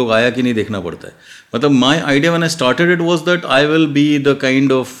सब लोग आया कि नहीं देखना पड़ता है. मतलब my idea when I started it was that I will be the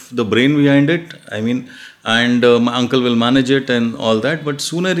kind of the brain behind it, I mean, and my uncle will manage it and all that. But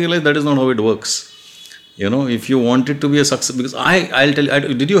soon I realized that is not how it works. If you want it to be a success, because I'll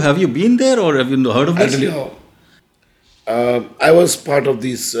tell you, have you been there or have you heard of this? I'll tell you how. I was part of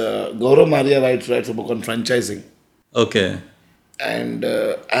this Gaurav Maria writes a book on franchising. Okay. And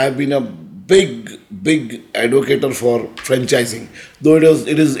I have been a big advocate for franchising, though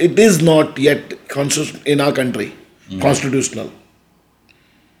it is not yet in our country, constitutional.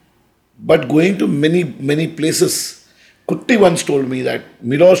 But going to many places, Kutti once told me that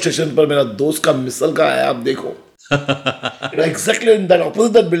Mirror station par mera dost ka missile ka hai, aap dekho. Exactly in that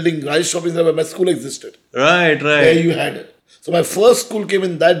opposite that building, Raj Shopping Center, where my school existed. Right. Where you had it. So my first school came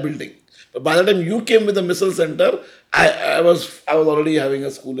in that building. But by the time you came with the missile center, I was already having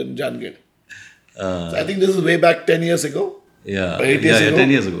a school in Jangir. So I think this is way back 10 years ago. Yeah. 8 years ago.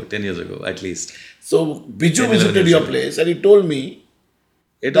 10 years ago, at least. So Biju visited your place and he told me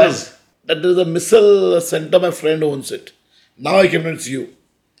that there is a missile center, my friend owns it. Now I convince you.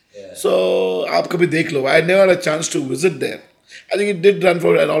 Yeah. So, aap kabhi dekh lo. I never had a chance to visit there. I think it did run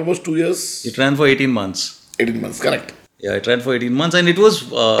for almost 2 years. It ran for 18 months. 18 months, correct. Yeah, it ran for 18 months, and it was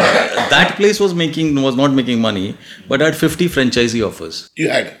that place was not making money, but had 50 franchisee offers. You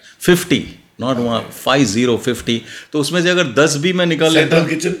had 50, not 50. तो उसमें से अगर 10 भी मैं निकाल लेता, central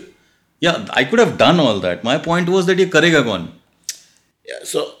kitchen. Yeah, I could have done all that. My point was that ये करेगा कौन? Yeah,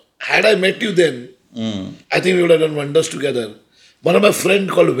 so had I met you then, I think we would have done wonders together. One of my friend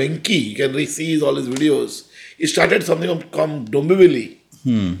called Venki, you can see all his videos. He started something called Dombivli,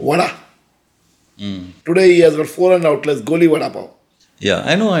 Vada. Today he has got 400 outlets, Goli Vada Pav. Yeah,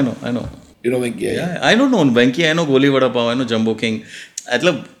 I know. You know Venki? Yeah, I don't know Venki, I know Goli Vada Pav, I know Jumbo King.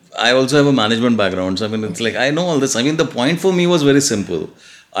 I also have a management background. So I mean, it's like, I know all this. I mean, the point for me was very simple.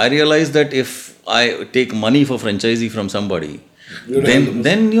 I realized that if I take money for franchisee from somebody,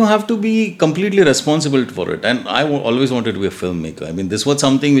 then you have to be completely responsible for it. And I always wanted to be a filmmaker. I mean, this was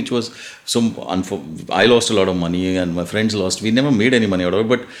something which was I lost a lot of money and my friends lost. We never made any money out of it.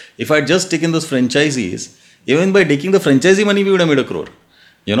 But if I had just taken those franchisees, even by taking the franchisee money, we would have made a crore.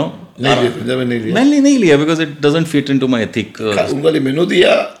 You know? Mainly नहीं लिया because it doesn't fit into my ethic. उनका मेनू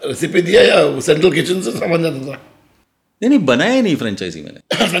दिया, recipe दिया या central kitchen से सामान जाता था? नहीं बनाया नहीं फ्रेंचाइजी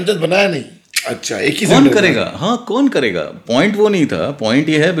मैंने. फ्रेंचाइज बनाया नहीं. अच्छा एक ही कौन करेगा? हाँ कौन करेगा? पॉइंट वो नहीं था. पॉइंट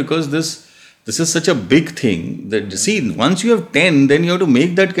ये है because this is such a big thing that see once you have 10 then you have to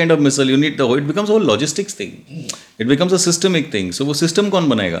make that kind of missile. You need it becomes a whole logistics thing. It becomes a systemic thing. So वो system कौन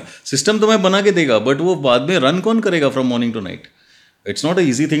बनाएगा? System तो मैं बना के देगा but वो बाद में run कौन करेगा from morning to night? It's not an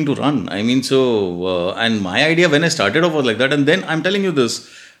easy thing to run. I mean, so, and my idea when I started off was like that. And then I'm telling you this,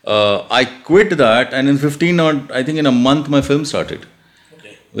 I quit that and in 15 or I think in a month my film started.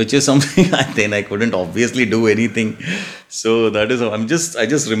 Okay. Which is something then I couldn't obviously do anything. So that is, I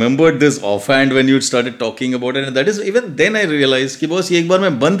just remembered this offhand when you started talking about it. And that is, even then I realized कि boss ये एक बार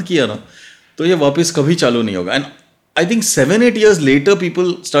मैं बंद किया ना, तो ये वापस कभी चालू नहीं होगा. And I think 7-8 years later,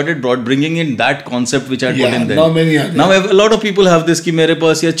 people started bringing in that concept which I had put in there. Now a lot of people have this कि मेरे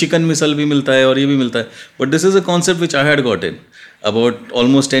पास ये chicken missile भी मिलता है और ये भी मिलता है. But this is a concept which I had gotten about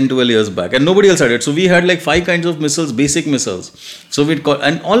almost 10-12 years back, and nobody else had it. So we had like 5 kinds of missiles, basic missiles. So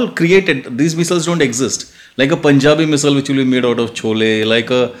and all created. These missiles don't exist. Like a Punjabi missile which will be made out of chole, like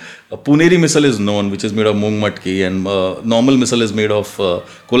a Puneri missile is known, which is made of mung matki, and normal missile is made of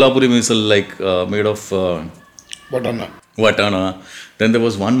Kolhapuri missile, like made of. Watana. Then there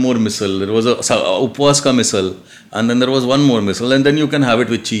was one more missile. There was a Upwas ka missile. And then there was one more missile. And then you can have it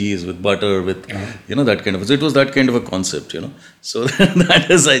with cheese, with butter, with, that kind of. So it was that kind of a concept, So that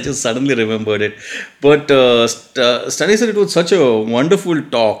is, I just suddenly remembered it. But Stanny said it was such a wonderful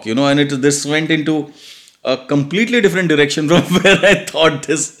talk, and this went into a completely different direction from where I thought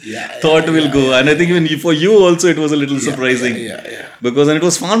this will go. And I think even for you also it was a little surprising. Because and it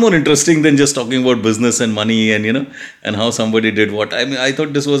was far more interesting than just talking about business and money and, and how somebody did what. I mean, I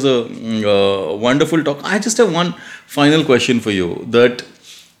thought this was a wonderful talk. I just have one final question for you, that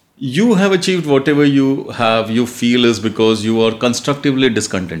you have achieved whatever you feel is because you are constructively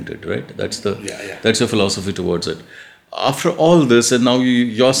discontented, right? That's your philosophy towards it. After all this, and now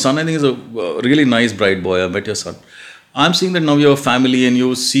your son, I think, is a really nice, bright boy. I met your son. I'm seeing that now you have a family and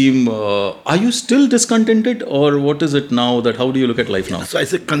you seem, are you still discontented, or what is it now? How do you look at life now? So I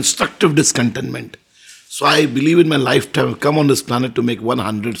say constructive discontentment. So I believe in my lifetime I've come on this planet to make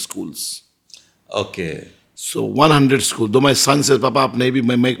 100 schools. Okay. So 100 schools. Though my son says, Papa, aap nahi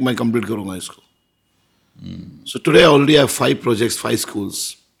bhi main complete karunga isko. So today I already have 5 projects, 5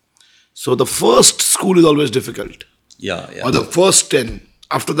 schools. So the first school is always difficult. Yeah. Or the first 10.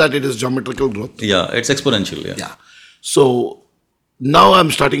 After that, it is geometrical growth. Yeah, it's exponential. Yeah. So now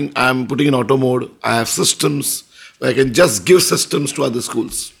I'm putting in auto mode. I have systems where I can just give systems to other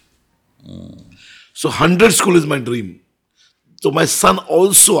schools. So 100 school is my dream. So my son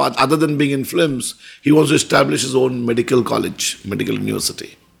also, other than being in films, he wants to establish his own medical college, medical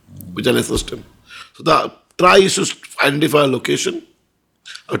university, which I'll assist him. So the try is to identify a location,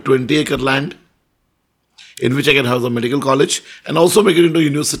 a 20-acre land, in which I can have the medical college and also make it into a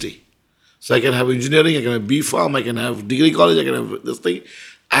university. So I can have engineering, I can have B.Pharm, I can have degree college, I can have this thing,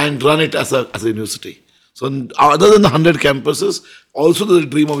 and run it as a university. So other than the 100 campuses, also the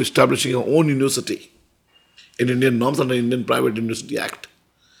dream of establishing our own university in Indian norms under Indian Private University Act.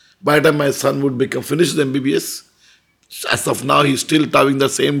 By the time my son would finish the MBBS, as of now he's still having the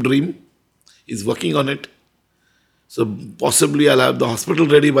same dream. He's working on it. So possibly I'll have the hospital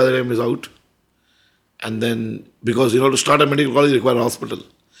ready by the time he's out. And then, because to start a medical college, you require a hospital.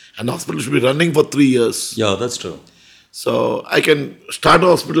 And the hospital should be running for 3 years. Yeah, that's true. So I can start a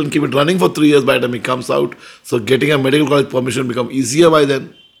hospital and keep it running for 3 years by the time it comes out. So getting a medical college permission become easier by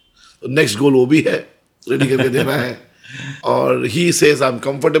then. The next goal will be hai. Ready karke dena hai. Or he says, I'm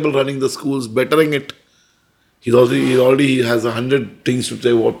comfortable running the schools, bettering it. He already has 100 things to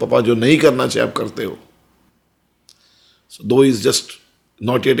say, what Papa jo nahi karna chahiye, aap karte ho. So though he's just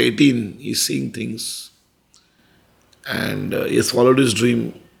not yet 18, he's seeing things. And he has followed his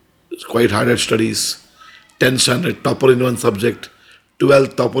dream. He's quite hard at studies. 10th standard, topper in one subject.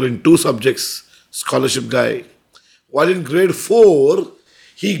 12th, topper in 2 subjects. Scholarship guy. While in grade 4,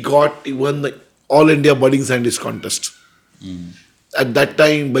 he won the All India Budding Scientist contest. At that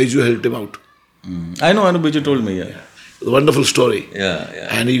time, Baiju helped him out. I know, Baiju told me, yeah. It was a wonderful story. Yeah.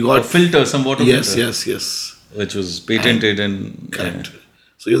 And he got a filter, some water yes, filter. yes. Which was patented and correct.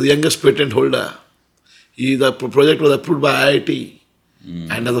 So he was the youngest patent holder. The project was approved by IIT.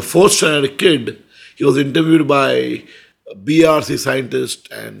 And as a fourth standard kid, he was interviewed by a BRC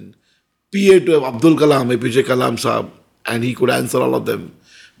scientist and PA to Abdul Kalam, APJ Kalam Saab, and he could answer all of them.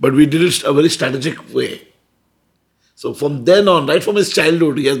 But we did it a very strategic way. So from then on, right from his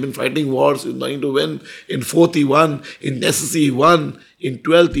childhood, he has been fighting wars, he's trying to win. In 4th he won, in SSC he won, in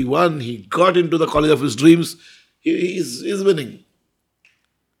 12th he won, he got into the college of his dreams. He's winning.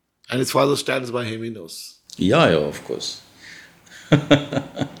 And his father stands by him, he knows. Yeah, of course.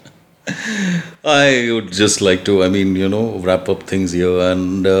 I would just like to, wrap up things here.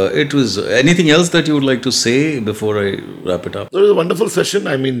 And it was anything else that you would like to say before I wrap it up? It was a wonderful session.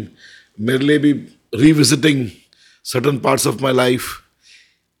 Merely be revisiting certain parts of my life.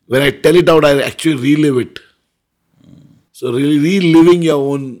 When I tell it out, I actually relive it. So really reliving your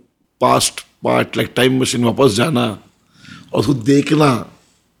own past part, like time machine, वापस जाना, और उसको देखना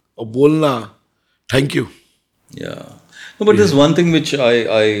और बोलना. Thank you. Yeah. No, but there's one thing which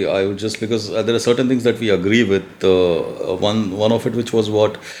I would just, because there are certain things that we agree with. One of it, which was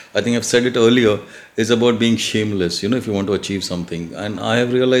what I think I've said it earlier, is about being shameless, if you want to achieve something. And I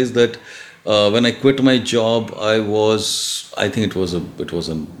have realized that when I quit my job, I think it was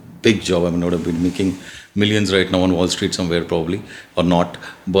a big job. I may not have been making millions right now on Wall Street somewhere probably, or not.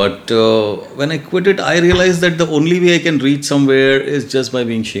 But when I quit it, I realized that the only way I can reach somewhere is just by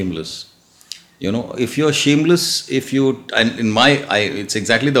being shameless. If you're shameless, it's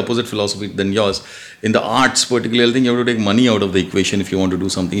exactly the opposite philosophy than yours. In the arts, particularly, I think you have to take money out of the equation if you want to do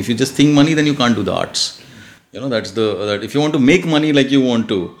something. If you just think money, then you can't do the arts. That if you want to make money like you want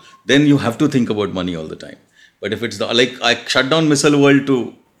to, then you have to think about money all the time. But if it's I shut down Missile World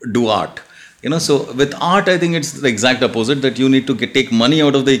to do art. So with art, I think it's the exact opposite, that you need to take money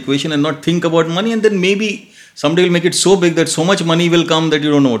out of the equation and not think about money, and then maybe someday you'll make it so big that so much money will come that you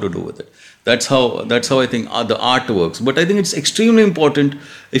don't know what to do with it. That's how I think the art works. But I think it's extremely important,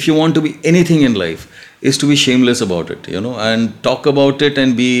 if you want to be anything in life, is to be shameless about it, and talk about it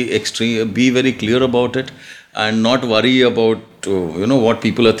and be very clear about it, and not worry about what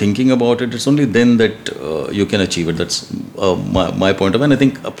people are thinking about it. It's only then that you can achieve it. That's my point of view, and I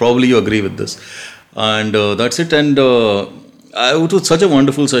think probably you agree with this. And that's it. And it was such a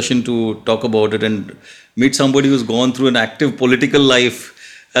wonderful session to talk about it and meet somebody who's gone through an active political life,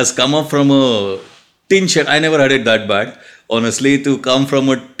 has come up from a tin shed. I never had it that bad, honestly, to come from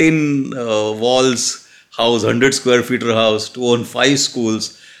a tin walls house, 100 square feet house, to own 5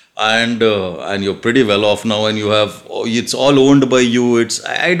 schools, and you're pretty well off now, and you have, it's all owned by you.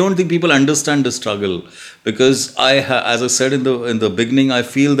 I don't think people understand the struggle, because as I said in the beginning, I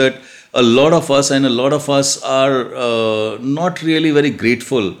feel that a lot of us are not really very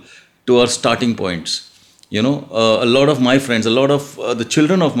grateful to our starting points. A lot of my friends, a lot of the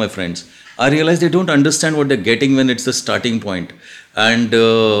children of my friends, I realize they don't understand what they're getting when it's the starting point. And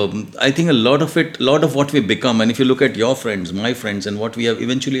I think a lot of what we become, and if you look at your friends, my friends, and what we have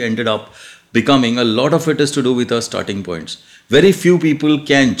eventually ended up becoming, a lot of it is to do with our starting points. Very few people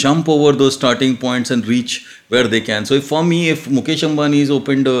can jump over those starting points and reach where they can. So if Mukesh Ambani has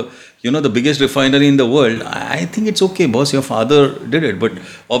opened the biggest refinery in the world, I think it's okay, boss, your father did it. But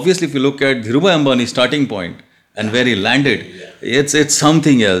obviously, if you look at Dhirubhai Ambani's starting point and where he landed, it's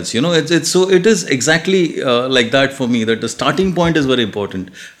something else. It is exactly like that for me, that the starting point is very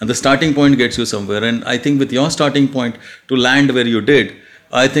important, and the starting point gets you somewhere. And I think with your starting point to land where you did,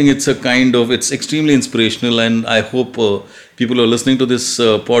 I think it's extremely inspirational, and I hope people who are listening to this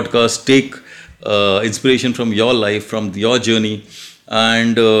podcast take inspiration from your life, from your journey,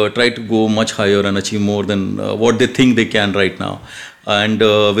 and try to go much higher and achieve more than what they think they can right now. And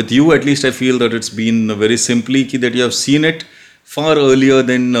with you, at least, I feel that it's been very simply that you have seen it far earlier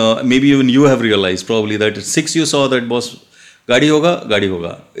than maybe even you have realized, probably, that at 6 you saw that, boss, गाड़ी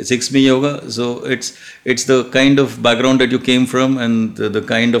होगा 6 में ही होगा. So it's the kind of background that you came from, and the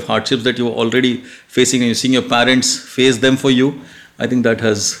kind of hardships that you were already facing, and you're seeing your parents face them for you. I think that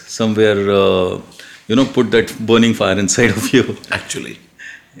has somewhere put that burning fire inside of you. Actually,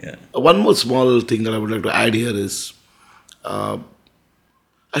 yeah. One more small thing that I would like to add here is, I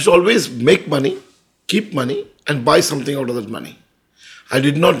should always make money, keep money, and buy something out of that money. I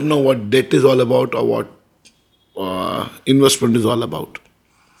did not know what debt is all about, or what investment is all about.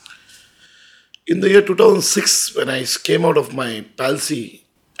 In the year 2006, when I came out of my palsy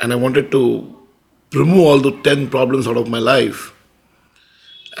and I wanted to remove all the 10 problems out of my life,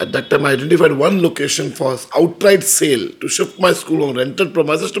 at that time I identified one location for outright sale to shift my school on rented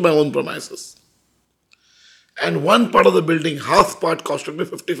premises to my own premises. And one part of the building, half part costed me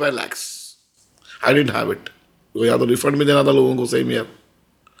 55 lakhs. I didn't have it. So, या तो refund में देना था लोगों को same year.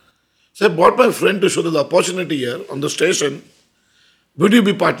 So I brought my friend to show the opportunity here on the station. Would you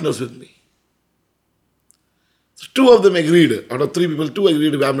be partners with me? So two of them agreed. Out of three people, two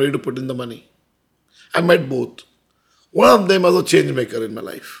agreed, I'm ready to put in the money. I met both. One of them was a change maker in my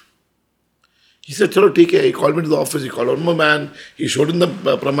life. He said, chalo, theek hai. He called me to the office. He called on my man. He showed him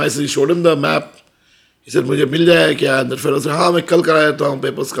the premises. He showed him the map. He said, मुझे मिल जाए क्या? And the fellow said, हाँ, मैं कल करा देता हूँ,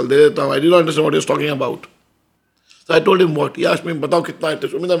 papers कल दे देता हूँ. I did not understand what he was talking about. So I told him what. He asked me, बताओ कितना है?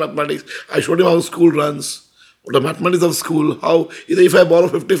 Show me the mathematics. I showed him how school runs, what the mathematics of school, how, either if I borrow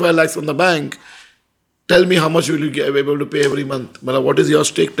 55 lakhs from the bank, tell me how much will you be able to pay every month. What is your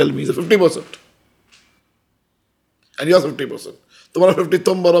stake? Tell me. He said, 50%. And yours 50%. तुम्हारा 50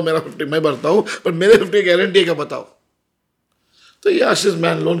 तुम भरो, मेरा 50 मैं भरता हूँ, but मेरे 50 guarantee का बताओ. तो ये आशीष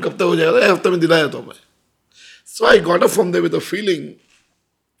मैन लोन कब तक हो जाएगा? एक हफ्ते में दिलाया तो मैं. So I got up from there with a feeling,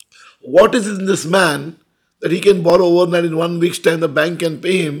 what is in this man that he can borrow overnight in 1 week's time, the bank can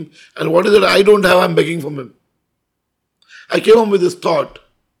pay him, and what is it I don't have, I'm begging from him. I came home with this thought,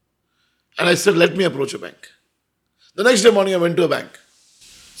 and I said, let me approach a bank. The next day morning I went to a bank,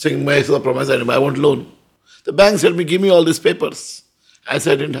 saying, I saw the promise, I want loan. The bank said me, give me all these papers. I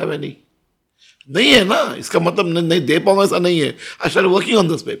said, I didn't have any. नहीं है ना, इसका मतलब नहीं दे पाऊंगा ऐसा नहीं है. I started working on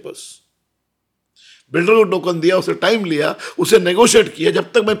those papers. Builder को टोकन दिया, उसे टाइम लिया, उसे नेगोशिएट किया,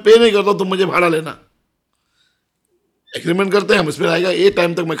 जब तक मैं पे नहीं करता तुम मुझे भाड़ा लेना. एग्रीमेंट करते हैं हम, इसमें आएगा ये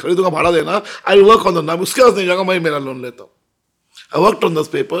टाइम तक मैं खरीदूंगा, भाड़ा देना. आई वर्क ऑन द नाम, उसके पास नहीं जाऊंगा, मैं मेरा लोन लेता हूँ. I worked on those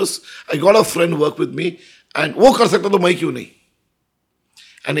papers. I got a friend work with me, and वो कर सकता तो मैं क्यों नहीं.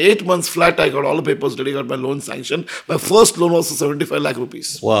 And 8 months flat, I got all the papers ready, got my loan sanctioned. My first loan was 75 lakh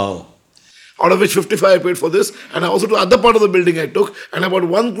rupees. Wow. Out of which 55 I paid for this, and I also to other part of the building I took, and about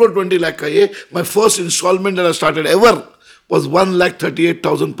 1 crore 20 lakh ka ye. My first installment that I started ever was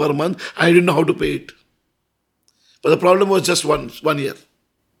 1,38,000 per month. I didn't know how to pay it. But the problem was just one year,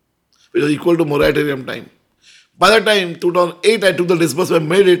 which was equal to moratorium time. By the time 2008 I took the disbursement,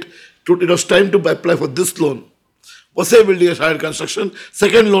 made it, it was time to apply for this loan. Vasai building I started construction.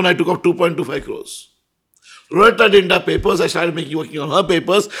 Second loan I took up 2.25 crores. Loretta didn't have papers. I started working on her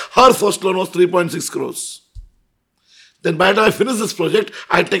papers. Her first loan was 3.6 crores. Then by the time I finished this project,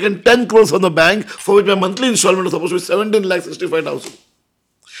 I had taken 10 crores from the bank, for which my monthly installment was supposed to be 17,65,000.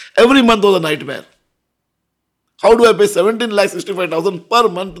 Every month was a nightmare. How do I pay 17,65,000 per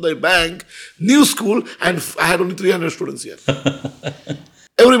month to the bank, new school, and I had only 300 students here.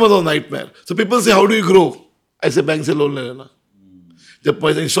 Every month was a nightmare. So people say, how do you grow? I say, bank से loan ले लेना. जब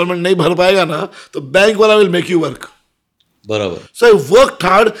पैसा instalment नहीं भर पाएगा ना, तो बैंक वाला will make you work. बराबर. So I worked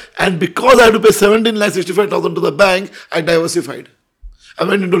hard, and because I had to pay 17,65,000 to the bank, I diversified. I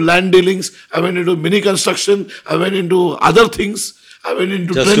went into land dealings, I went into mini construction, I went into other things, I went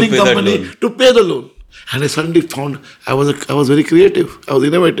into just training to company to pay the loan. And I suddenly found I was very creative, I was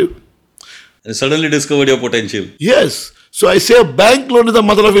innovative. And suddenly discovered your potential. Yes. So I say a bank loan is the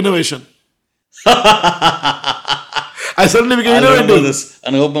mother of innovation. I suddenly became innovative. Remember this,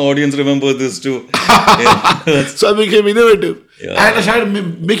 and I hope my audience remembers this too. Yeah. So I became innovative. Yeah. And I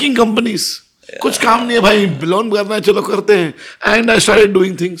started making companies. कुछ काम नहीं है भाई, loan करना है, चलो करते हैं. And I started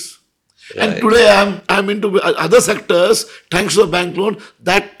doing things. Right. And today I'm into other sectors. Thanks to the bank loan,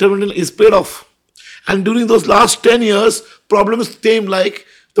 that terminal is paid off. And during those last 10 years, problems came like,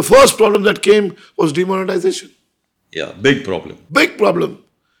 the first problem that came was demonetization. Yeah, big problem. Big problem.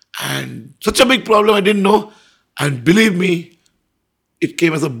 And such a big problem I didn't know. And believe me, it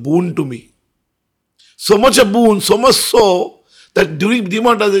came as a boon to me. So much a boon, so much so, that during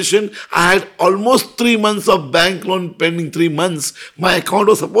demonetization, I had almost 3 months of bank loan pending, 3 months. My account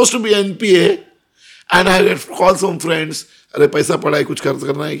was supposed to be NPA. And I had called some friends, अरे पैसा पड़ा है, कुछ खर्च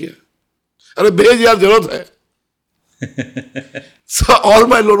करना है क्या? अरे भेज यार, जरूरत है. So all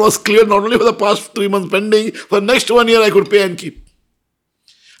my loan was cleared, not only for the past 3 months pending, for the next 1 year I could pay and keep.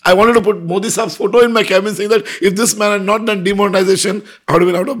 I wanted to put Modi Saab's photo in my cabin saying that if this man had not done demonetization, I would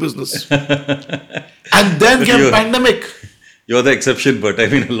have been out of business. And then came pandemic. You're the exception, but I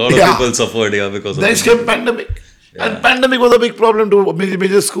mean a lot of people suffered because of Then came pandemic. Yeah. And pandemic was a big problem to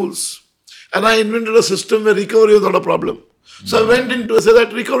major schools. And I invented a system where recovery was not a problem. So I went in to say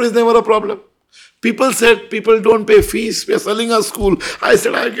that recovery is never a problem. People said people don't pay fees. We are selling our school. I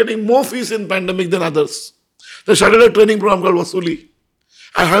said I am getting more fees in pandemic than others. They started a training program called Vasuli.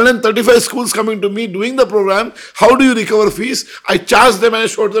 And 135 schools coming to me doing the program. How do you recover fees? I charged them and I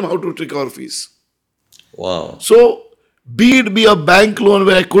showed them how to recover fees. Wow. So, be it be a bank loan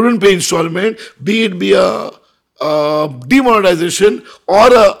where I couldn't pay installment, be it be a demonetization or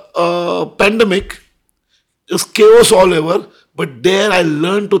a pandemic, There's chaos all over, but there I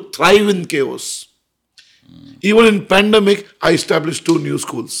learned to thrive in chaos. Even in pandemic, I established 2 new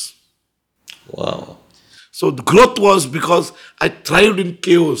schools. Wow. So the growth was because I thrived in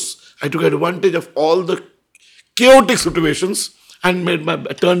chaos. I took advantage of all the chaotic situations and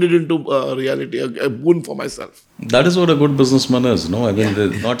turned it into reality, a boon for myself. That is what a good businessman is, no? I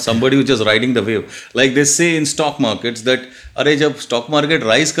mean, not somebody who's just riding the wave. Like they say in stock markets that, अरे जब stock market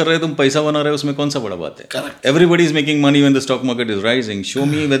rise कर रहे तुम पैसा बना रहे हो उसमें कौन सा बड़ा बात है? Correct. Everybody is making money when the stock market is rising. Show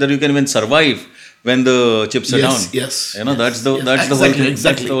me whether you can even survive when the chips are down. Yes. You know, that's the whole thing. Exactly.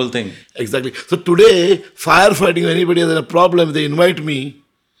 That's the whole thing. Exactly. So today, firefighting, anybody has a problem, they invite me.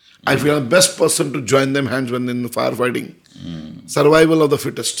 I feel I'm the best person to join them hands when in the firefighting. Survival of the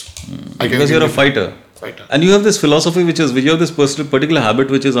fittest. Because you're a fighter. And you have this philosophy you have this particular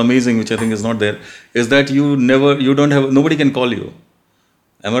habit which is amazing, which I think is not there, is that nobody can call you.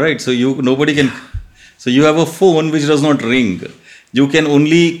 Am I right? So you have a phone which does not ring. You can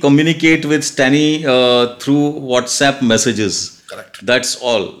only communicate with Stanny through WhatsApp messages. Correct. That's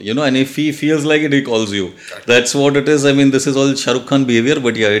all, and if he feels like it, he calls you. Correct. That's what it is. I mean, this is all Shah Rukh Khan behavior,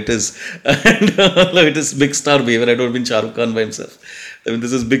 but yeah, it is. And it is big star behavior. I don't mean Shah Rukh Khan by himself. I mean,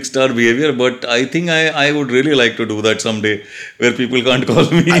 this is big star behavior, but I think I would really like to do that someday, where people can't call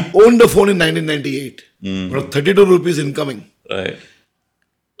me. I owned a phone in 1998. For 32 rupees incoming. Right.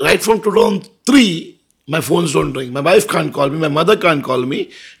 Right from 2003, my phones don't ring. My wife can't call me. My mother can't call me.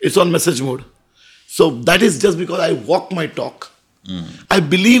 It's on message mode. So that is just because I walk my talk. I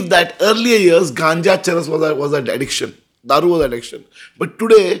believe that earlier years, ganja, charas was an addiction. Daru was addiction. But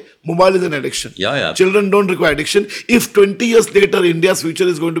today, mobile is an addiction. Yeah. Children don't require addiction. If 20 years later, India's future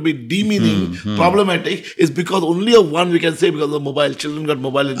is going to be demeaning, problematic, is because only a one we can say because of mobile. Children got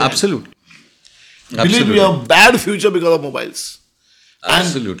mobile in their Absolutely. hand. Believe me, we have bad future because of mobiles.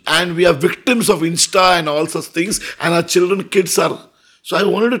 Absolutely. And we are victims of Insta and all such things. And our kids are. So I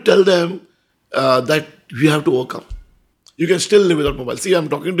wanted to tell them that we have to overcome. You can still live without mobile. See, I'm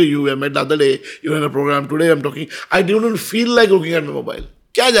talking to you. I met the other day. You were in a program. Today I'm talking. I don't feel like looking at my mobile.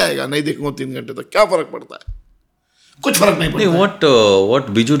 क्या जाएगा? नहीं देखूँगा 3 घंटे तक. क्या फर्क पड़ता है? कुछ फर्क नहीं पड़ता. What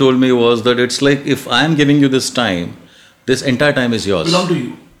Biju told me was that it's like if I am giving you this time, this entire time is yours. Belong to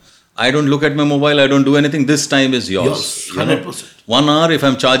you. I don't look at my mobile. I don't do anything. This time is yours. 100%. 1 hour. If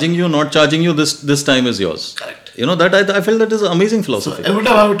I'm charging you, not charging you, this time is yours. Correct. That I feel that is an amazing philosophy. So every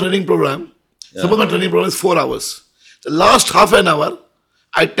time I have a training program, suppose my training program is 4 hours. The last half an hour,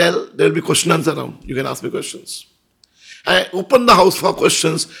 I tell there will be question answer round. You can ask me questions. I open the house for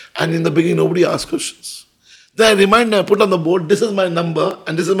questions, and in the beginning nobody asks questions. Then I remind them, I put on the board, this is my number,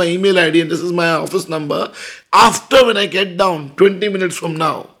 and this is my email ID, and this is my office number. After when I get down, 20 minutes from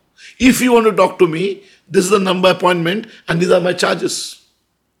now, if you want to talk to me, this is the number appointment, and these are my charges.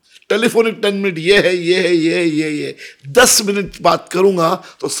 Telephonic 10 minutes, ये 10 minute बात करूंगा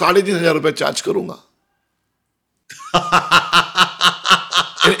तो 3,500 रुपए charge करूंगा.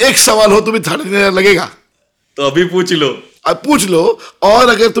 एक सवाल हो तुम्हें 3,500 लगेगा तो अभी पूछ लो. अब पूछ लो. और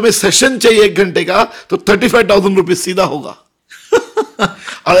अगर तुम्हें सेशन चाहिए 1 घंटे का तो 35,000 रुपये सीधा होगा.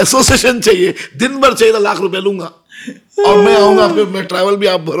 और एसोसिएशन चाहिए, दिन भर चाहिए तो ₹1,00,000 लूंगा. और मैं आऊंगा आपके, मैं ट्रैवल भी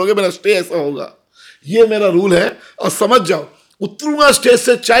आप भरोगे, मेरा स्टे ऐसा होगा. ये मेरा रूल है. और समझ जाओ, उतरूंगा स्टेज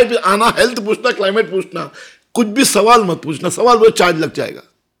से, चाय पे आना, हेल्थ पूछना, क्लाइमेट पूछना, कुछ भी सवाल मत पूछना. सवाल वो चार्ज लग जाएगा.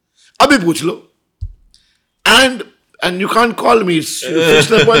 अभी पूछ लो. And you can't call me. It's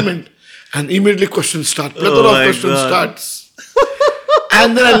fixed appointment. And immediately questions start. Plethora of questions starts.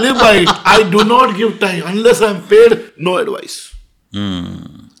 And then I live by it. I do not give time. Unless I'm paid, no advice.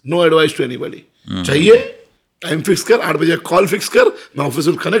 No advice to anybody. चाहिए? Time fix कर, 8 बजे call fix कर, my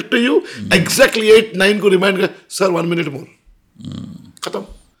office will connect to you. Exactly 8-9 को remind कर, sir 1 minute more. खत्म.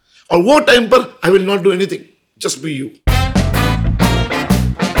 और वो time पर I will not do anything. Just be you.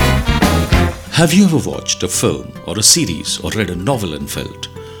 Have you ever watched a film or a series or read a novel and felt,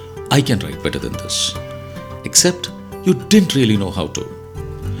 I can write better than this? Except you didn't really know how to.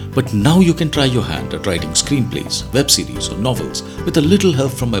 But now you can try your hand at writing screenplays, web series or novels with a little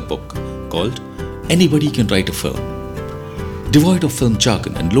help from my book called Anybody Can Write a Film. Devoid of film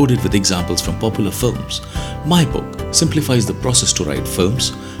jargon and loaded with examples from popular films, my book simplifies the process to write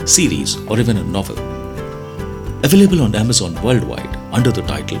films, series or even a novel. Available on Amazon worldwide under the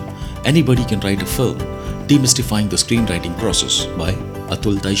title Anybody Can Write a Film, Demystifying the Screenwriting Process by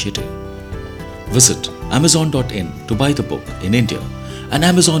Atul Taishete. Visit Amazon.in to buy the book in India and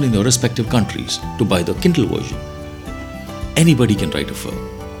Amazon in your respective countries to buy the Kindle version. Anybody can write a film.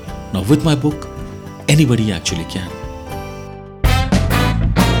 Now with my book, anybody actually can.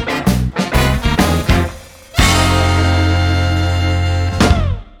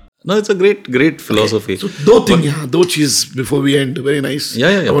 No, it's a great philosophy. So, दो चीज before we end, very nice.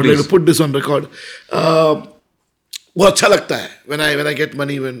 Yeah, I would like please. to put this on record. वो अच्छा लगता है when I get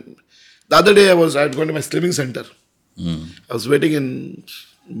money. When the other day I had gone to my slimming center. I was waiting in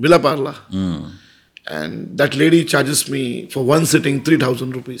Villa Parla, and that lady charges me for one sitting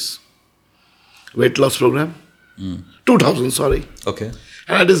 3,000 rupees. Weight loss program, 2,000. Sorry. Okay.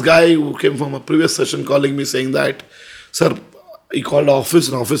 And I had this guy who came from a previous session calling me saying that, sir, he called office.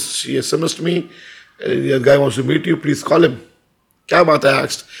 In office, she SMS'd me. The guy wants to meet you. Please call him. क्या बात है? I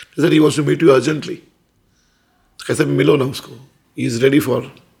asked. He said he wants to meet you urgently. कैसे मिलो ना उसको. He is ready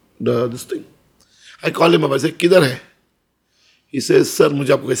for this thing. I call him up. I said, किधर है? He says, sir,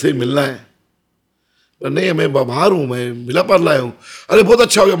 मुझे आपको कैसे मिलना है? नहीं, मैं बाहर हूँ, मैं मिला पर लाया हूँ. अरे बहुत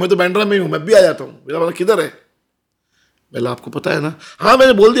अच्छा हो गया, मैं तो बैंड्रा में हूँ, मैं भी आ जाता हूँ. मिला पर किधर है? मैंने आपको पता है ना? हाँ,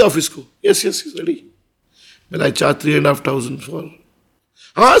 मैंने बोल दिया ऑफिस को. Yes, ready. मैंने I charge 3,500 for.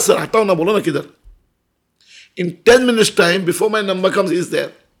 हाँ सर, आता हूँ ना, बोलो ना किधर. In 10 minutes time, before my number comes, he is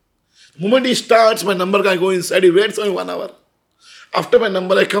there. The moment he starts, my number can go inside. He waits only 1 hour. After my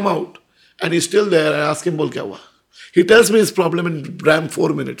number, I come out, and he's still there. I ask him, बोल क्या हुआ? He tells me his problem in RAM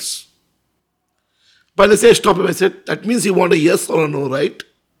 4 minutes. But I say, stop him. I said, that means you want a yes or a no, right?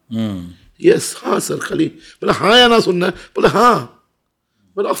 Yes, हाँ sir, खाली. बोला हाँ या ना सुनना है? बोला हाँ.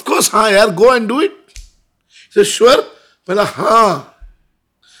 But of course हाँ यार, go and do it. He said, sure? बोला हाँ.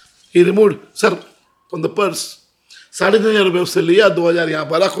 He removed, sir, from the purse. 3,500 रुपये उससे लिया, 2,000 यहाँ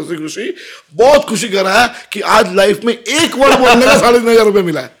पर, खुशी खुशी, बहुत खुशी कर रहा है कि आज लाइफ में एक वर्ड बोलने का 3,500 रुपये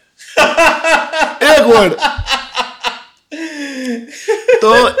मिला है. एक वर्ड.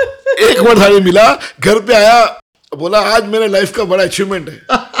 तो एक वर्ड साड़ी मिला, घर पे आया, बोला आज मेरे लाइफ का बड़ा अचीवमेंट है.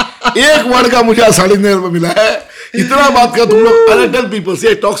 एक वर्ड का मुझे 3,500 रुपये मिला है. इतना बात कर तुम लोग. अरे टेल पीपल,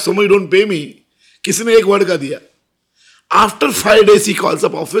 से talk so much, don't pay मी. किसी ने एक वर्ड का दिया. After 5 days he calls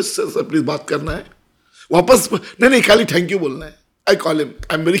up office, sir please बात करना है. वापस नहीं खाली थैंक यू बोलना है. I call him,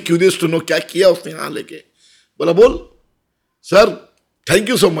 I am very curious to know क्या किया उसने यहाँ लेके. बोला बोल sir, thank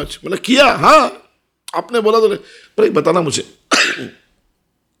you so much. बोला किया, हाँ आपने बोला तो बोला बताना मुझे.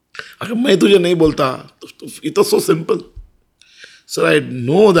 अगर मैं तुझे नहीं बोलता तो it was so simple. Sir I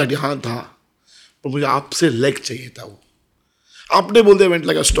know that यहाँ था, पर मुझे आपसे लेग चाहिए था. वो आपने बोल दिया, went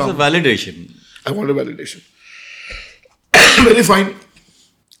like a storm. Validation. I want validation. Very fine.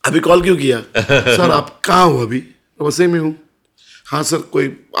 अभी कॉल क्यों किया? सर आप कहाँ हो अभी? वैसे में हूँ. हाँ सर,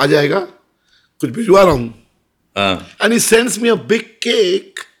 कोई आ जाएगा, कुछ भिजवा रहा हूँ. And he sends me a big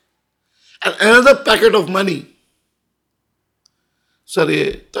cake and another packet of money. Sir ये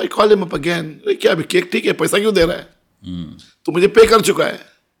तो I call him up again. क्या अभी केक ठीक है, पैसा क्यों दे रहा है? तो मुझे पे कर चुका है.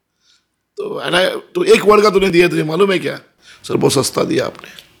 तो एक वर्ड का तूने दिया, तुझे मालूम है क्या? सर बहुत सस्ता दिया आपने.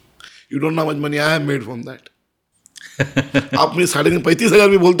 You don't know how much money I have made from that. आप मुझे 35,000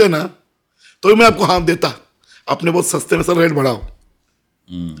 भी बोलते ना तो मैं आपको हाँ देता. आपने बहुत सस्ते में सर रेट बढ़ाओ.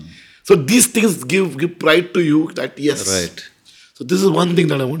 So these things give pride to you that yes. Right. So this is one thing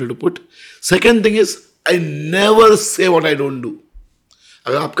that I wanted to put. Second thing is I never say what I don't do.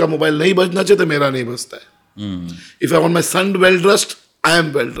 अगर आपका mobile नहीं बजना चाहिए तो मेरा नहीं बजता है. If I want my son well dressed, I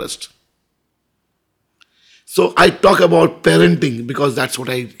am well dressed. So I talk about parenting because that's what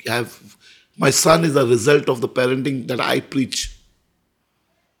I have. My son is a result of the parenting that I preach.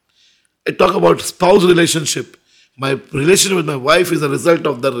 I talk about spouse relationship. My relationship with my wife is a result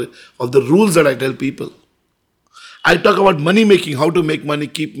of the rules that I tell people. I talk about money making, how to make money,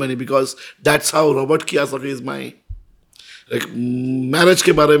 keep money, because that's how Robert Kiyosaki is my. Like marriage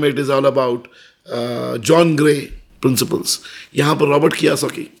के बारे में it is all about John Gray principles. यहाँ पर Robert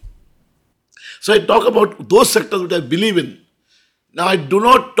Kiyosaki. So I talk about those sectors which I believe in. Now I do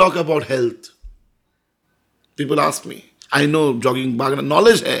not talk about health. People ask me. I know jogging, भागना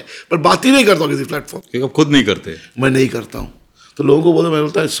knowledge है, पर बात ही नहीं करता हूँ किसी प्लेटफॉर्म. क्योंकि आप खुद नहीं करते. मैं नहीं करता हूँ. तो लोगों को मैं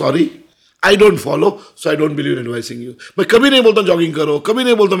बोलता है sorry, I don't follow, so I don't believe in advising you. मैं कभी नहीं बोलता जॉगिंग करो, कभी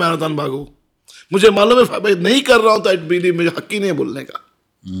नहीं बोलता मैराथन भागो. मुझे मालूम है मैं नहीं कर रहा हूँ तो आई बिलीव, मुझे हक ही नहीं है बोलने का.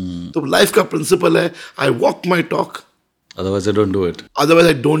 तो लाइफ का प्रिंसिपल है, I walk my talk. Otherwise I don't do it. Otherwise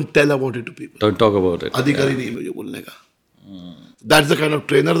I don't tell about it to people. Don't talk about it. अधिकारी नहीं है मुझे बोलने का. That's the kind of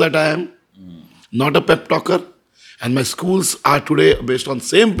trainer that I am. Not a pep talker. And my schools are today based on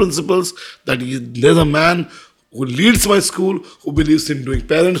same principles, that there's a man who leads my school who believes in doing.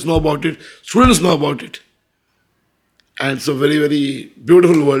 Parents know about it. Students know about it. And it's a very, very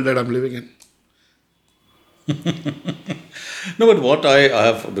beautiful world that I'm living in. No, but what I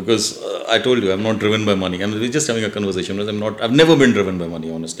have, because I told you I'm not driven by money. We're just having a conversation. I've never been driven by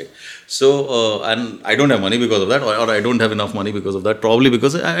money, honestly. So, and I don't have money because of that, or I don't have enough money because of that. Probably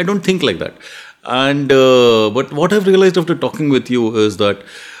because I don't think like that. And but what I've realized after talking with you is that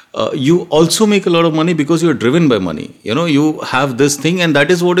you also make a lot of money because you're driven by money. You have this thing, and that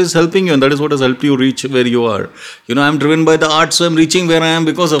is what is helping you, and that is what has helped you reach where you are. I'm driven by the art, so I'm reaching where I am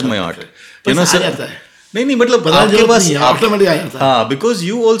because of my art. नहीं मतलब आपके पास automatic आ जाता है. हाँ, because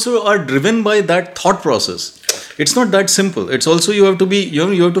you also are driven by that thought process. It's not that simple. It's also you have to be you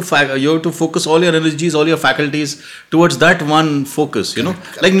have to focus all your energies, all your faculties towards that one focus.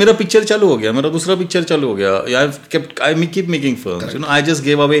 Like मेरा picture चालू हो गया, मेरा दूसरा picture चालू हो गया. I keep making films. I just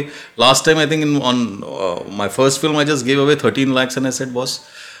gave away last time, I think on my first film I just gave away 13 lakhs and I said, boss,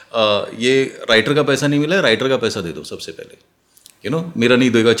 ये writer का पैसा नहीं मिला है, writer का पैसा दे दो सबसे पहले. मेरा नहीं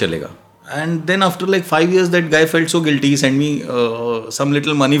देगा चलेगा. And then after like 5 years, that guy felt so guilty. He sent me some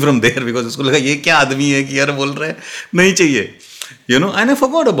little money from there because उसको लगा ये क्या आदमी है कि यार बोल रहा है नहीं चाहिए. And I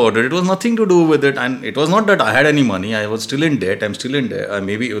forgot about it. It was nothing to do with it, and it was not that I had any money. I was still in debt. I'm still in debt.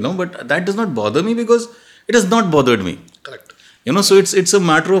 Maybe but that does not bother me because it has not bothered me. Correct. So it's a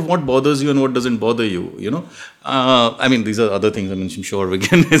matter of what bothers you and what doesn't bother you. I mean, these are other things. I mean, I'm sure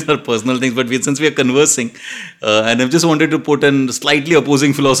these are personal things, but since we are conversing, and I've just wanted to put a slightly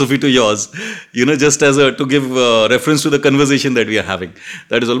opposing philosophy to yours, just as to give reference to the conversation that we are having.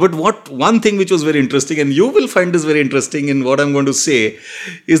 That is all. But one thing which was very interesting, and you will find this very interesting in what I'm going to say,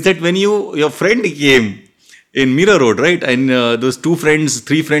 is that when your friend came in Mira Road, right? And those 3 friends,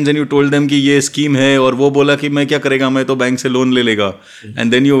 and you told them कि ये scheme है, और वो बोला कि मैं क्या करेगा, मैं तो बैंक से लोन ले लेगा.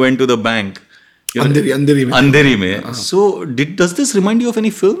 And then you went to the bank. अंधेरी में. So does this remind you of any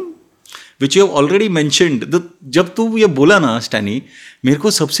film which you have already mentioned? जब तू ये बोला ना स्टैनी, मेरे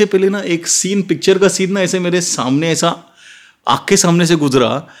को सबसे पहले ना एक सीन, पिक्चर का सीन ना ऐसे मेरे सामने, ऐसा आँख के सामने से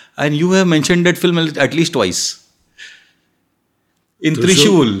गुजरा. And you have mentioned that film at least twice. In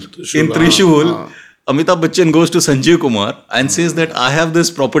Trishul. Amitabh Bachchan goes to Sanjeev Kumar and says that I have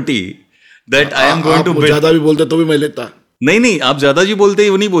this property that I am going to build. ज़्यादा भी बोलते तो भी मैं लेता. नहीं, आप ज़्यादा जी बोलते,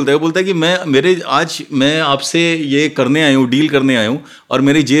 वो नहीं बोलता है. वो बोलता है कि आज मैं आपसे ये करने आया हूँ, डील करने आया हूँ, और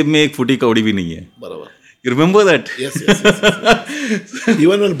मेरी जेब में एक फुटी कौड़ी भी नहीं है. बराबर. You remember that? Yes.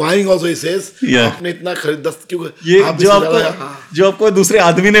 Even when buying also he says, आपने इतना खरीद 10 क्यों? ये जो आपको दूसरे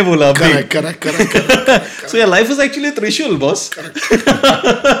आदमी ने बोला. Correct. So your life is actually a Trishul, boss.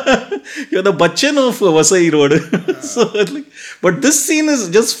 You're the Bachchan of Vasai Road. So, but this scene is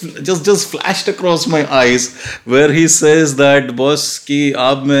just flashed across my eyes, where he says that, boss, कि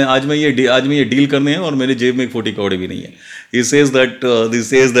आज मैं ये डील करने हैं और मेरे जेब में एक फुटी कौड़ी भी नहीं है. He says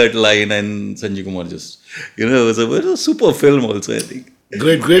that line, and Sanjay Kumar just, it was a super film also, I think.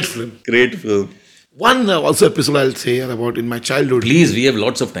 Great film. Great film. One also episode I'll say about in my childhood. Please, we have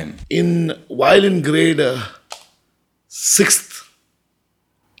lots of time. While in grade 6th,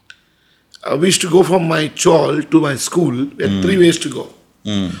 we used to go from my chawl to my school. We had 3 ways to go.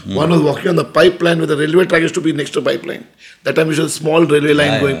 One was walking on the pipeline, where the railway track used to be next to pipeline. That time it was a small railway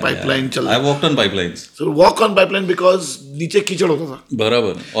line going pipeline. I walked on pipelines. So walk on pipeline because नीचे कीचड़ होता था.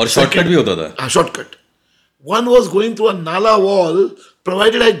 बराबर. और shortcut भी होता था. Shortcut. One was going through a nala wall,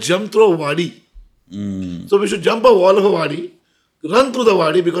 provided I jump through a wadi. So we should jump a wall of a wadi, run through the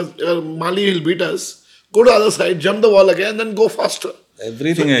wadi because Mali will beat us, go to the other side, jump the wall again, then go faster.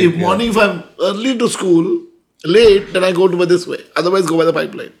 Everything. So if morning, if I'm early to school, late, then I go by this way. Otherwise, go by the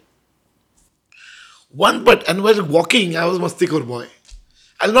pipeline. And while walking, I was a mastikor boy.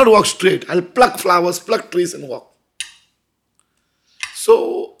 I'll not walk straight. I'll pluck flowers, pluck trees and walk.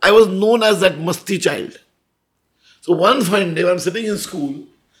 So I was known as that masti child. So one fine day, when I'm sitting in school,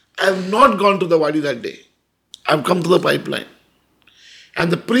 I have not gone to the wadi that day. I've come to the pipeline.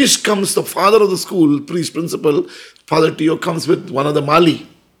 And the priest comes, the father of the school, principal, Father Tio comes with one of the Mali,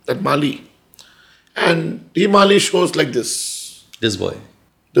 that Mali. And he Mali shows like this. This boy.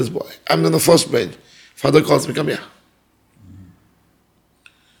 I'm on the first bench. Father calls me, come here.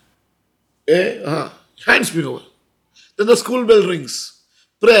 Hands me over. Then the school bell rings.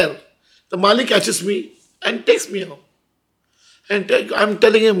 Prayer. The Mali catches me and takes me home. And I'm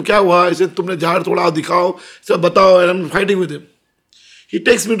telling him, क्या हुआ? He said, तुमने झाड़ तोड़ा दिखाओ. He said, बताओ. And I'm fighting with him. He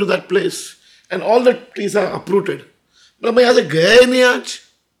takes me to that place. And all the trees are uprooted. But मैं यहाँ से गया ही नहीं आज.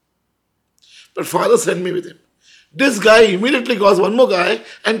 But father sent me with him. This guy immediately calls one more guy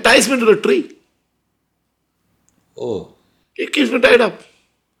and ties me to the tree. Oh. He keeps me tied up.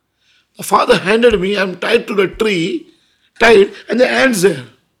 The father handed me, I'm tied to the tree, tied, and the ants there.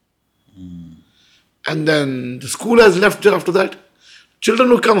 And then the school has left after that. Children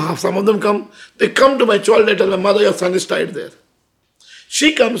who come, some of them come, they come to my child, they tell my mother, your son is tied there.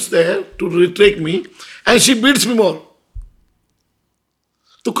 She comes there to take me and she beats me more.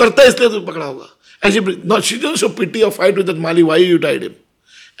 Tu karta isliye tu pakda hoga. And she doesn't show pity or fight with that Mali, why you tied him.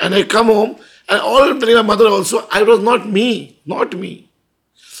 And I come home and all I'm telling my mother also, I was not me.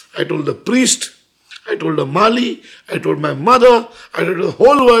 I told the priest, I told the Mali, I told my mother, I told the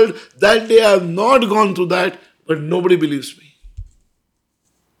whole world. That day I have not gone through that, but nobody believes me.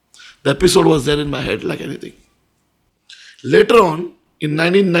 The episode was there in my head like anything. Later on, in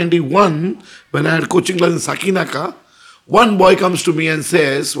 1991, when I had coaching class in Sakinaka, one boy comes to me and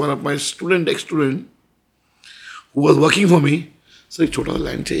says, one of my ex-student, who was working for me, sir एक छोटा सा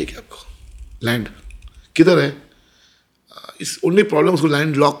land चाहिए क्या आपको? Land किधर है? इस only problem उसको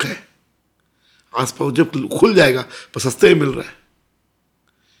लैंड लॉक है, आस पास जब खुल जाएगा पर सस्ते में मिल रहा है.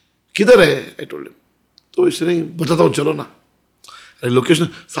 किधर है? I told him. तो इसने बताता हूँ, चलो ना. अरे लोकेशन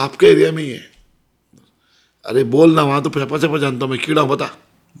आपके एरिया में ही है. अरे बोल ना, वहाँ तो पचा जानता हूँ मैं, कीड़ा बता.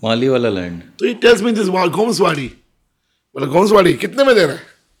 माली वाला लैंड. तो ही टेल्स मी दिस गोमसवाड़ी. बोला गोमसवाड़ी कितने में दे रहा है?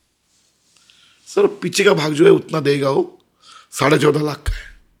 सर पीछे का भाग जो है उतना देगा, वो 14.5 लाख का है.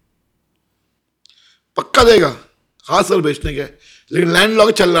 पक्का देगा? हाँ सर बेचने का है, लेकिन लैंड लॉक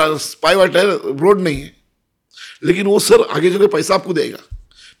चल रहा है, स्पाइवट है, रोड नहीं है. लेकिन वो सर आगे चले पैसा आपको देगा.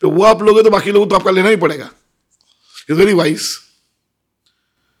 तो वो आप लोगे तो बाकी लोगों तो आपका लेना ही पड़ेगा. Is very wise.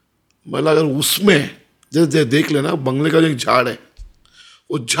 मतलब अगर उसमें जैसे देख लेना, बंगले का जो एक झाड़ है,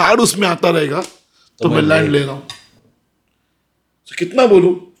 वो झाड़ उसमें आता रहेगा तो मैं लैंड ले रहा हूं. तो कितना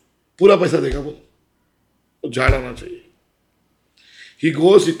बोलूं? पूरा पैसा देगा वो. तो झाड़ आना चाहिए. He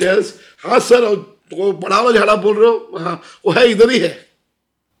goes, he tells, हाँ सर, तो बड़ा वाला झाड़ा बोल रहे हो? हाँ, वो है, इधर ही है.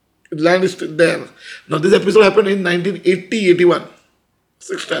 Land is still there. Now this episode happened in 1980-81.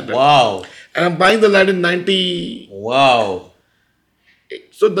 6th standard. Wow. And I'm buying the land in 90. Wow.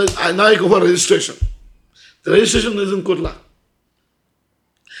 So now I go for registration. The registration is in Kurla.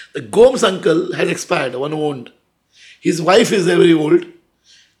 The Gomes uncle has expired, one who owned. His wife is very old.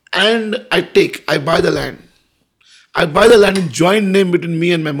 And I buy the land. I buy the land in joint name between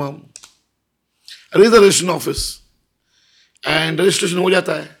me and my mom. I reach the registration office. And registration हो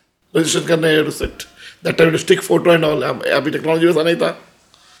जाता है. Registration करने है to sit. That time to stick photo and all. अभी technology वैसा नहीं था.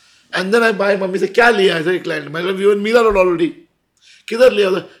 And then I buy, mummy से क्या लिया ऐसा एक land. मैं we were in Mira Road already. किधर लिया?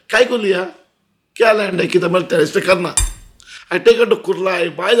 काय को लिया? क्या land है? किधर मैं register करना? I take her to Kurla. I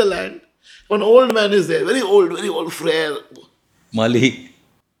buy the land. One old man is there. Very old frail. Mali.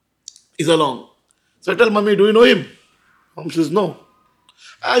 He's along. So I tell mommy, do you know him? Mom says, no.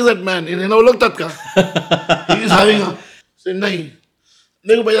 I ask that man, in an look that ka. He is having a. Say, nahi.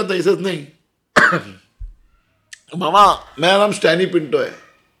 Nahi bajata. He says, nahi. Mama, my name Stanny Pinto hai.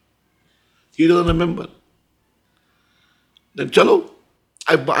 He doesn't remember. Then chalo.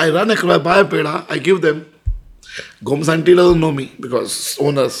 I buy a peda. I give them. Gomes auntie doesn't know me because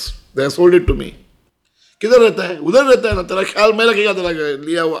owners, they have sold it to me. किधर रहता है? उधर रहता है ना. तेरा ख्याल मैं रखेगा तेरा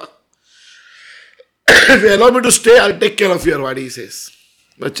लिया हुआ. If you allow me to stay, I'll take care of your body, he says.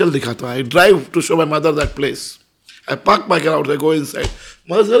 मैं चल दिखाता हूँ. I drive to show my mother that place. I park my car outside, go inside.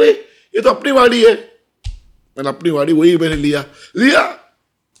 मगर सर ये तो अपनी वाड़ी है. मैंने अपनी वाड़ी वही मैंने लिया.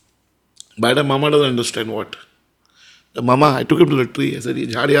 But the mama doesn't understand what. The mama, I took him to the tree. I said, ये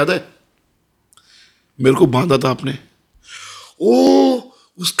झाड़ याद है? मेरे को बांधा था आपने. ओ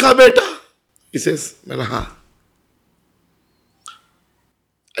उसका बेटा. He says, मैंने हाँ.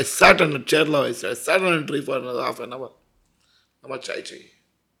 I sat on a chair. I sat on a tree for another half an hour. Nama chai chahiye.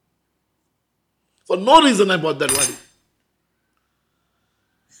 For no reason I bought that body.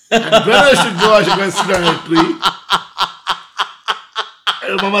 And when I should go and sit on a tree.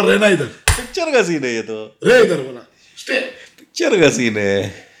 And mama rehna idhar. Picture का scene है ये तो. Reh idhar bola. Stay. Picture का scene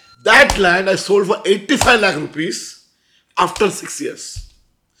है. That land I sold for 85 lakh rupees after 6 years.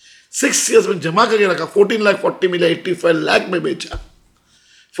 6 years में जमा करके रखा. 14 lakh 40 मिला, 85 lakh में बेचा.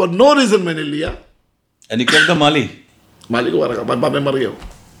 For no reason मैंने लिया. And you kept the Mali? Mali को रखा. बाप में मर गया.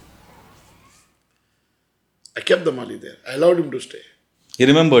 I kept the Mali there. I allowed him to stay. He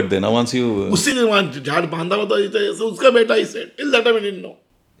remembered then. Now once you. उसी ने वहाँ झाड़ बांधा हुआ था. उसका बेटा ही said. Till that time I didn't know.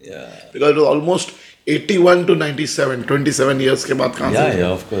 Yeah. Because it was almost 81 to 97. 27 years के बाद कहाँ से?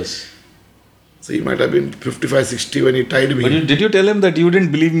 Yeah, of course. So he might have been 55, 60 when he tied me. But did you tell him that you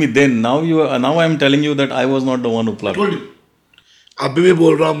didn't believe me then? Now I am telling you that I was not the one who plucked. I told you. अभी भी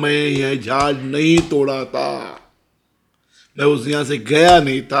बोल रहा हूँ, मैं यह झाड़ नहीं तोड़ा था. मैं उस यहाँ से गया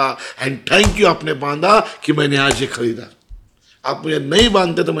नहीं था. एंड थैंक यू आपने बांधा कि मैंने आज ये खरीदा. आप मुझे नहीं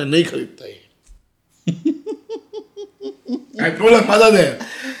बांधते तो मैं नहीं खरीदता ये. I told my mother there.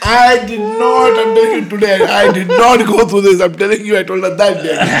 I did not, I'm telling you today, I did not go through this. I'm telling you, I told her that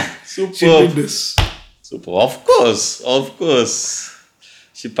day. Super. She did this. Super. Of course.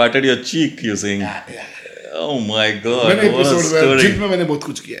 She patted your cheek, you saying. Yeah. Oh my God. मैंने What a episode story. Gym में मैंने बहुत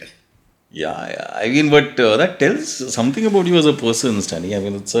कुछ किया है. Yeah. I mean, but that tells something about you as a person, Stanny. I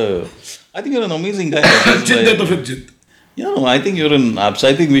mean, I think you're an amazing guy. जिद है तो फिर जिद. Yeah, no, I think you're an apps.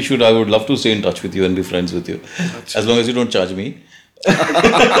 I think I would love to stay in touch with you and be friends with you. As long as you don't charge me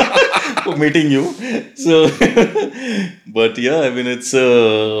for meeting you. So, but yeah, I mean, it's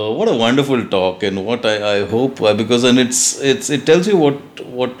what a wonderful talk, and what I hope, because, and it tells you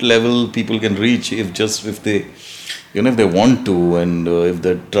what level people can reach if they, if they want to, and if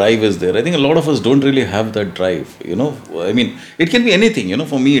the drive is there. I think a lot of us don't really have that drive, I mean, it can be anything,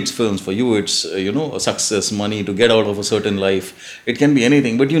 for me it's films, for you it's, success, money, to get out of a certain life. It can be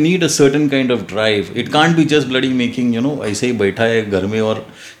anything, but you need a certain kind of drive. It can't be just bloody making, ऐसे ही बैठा है घर में और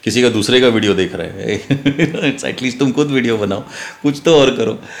किसी का दूसरे का वीडियो देख रहा है. It's at least तुम खुद वीडियो बनाओ, कुछ तो और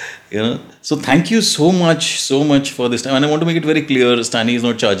करो. So thank you so much for this time, and I want to make it very clear, Stanny is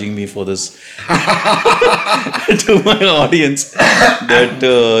not charging me for this to my audience, that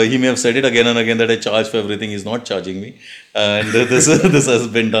he may have said it again and again that I charge for everything. He's not charging me, and this has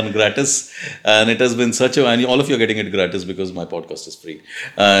been done gratis, and it has been and all of you are getting it gratis because my podcast is free,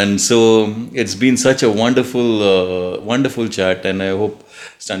 and so it's been such a wonderful chat, and I hope,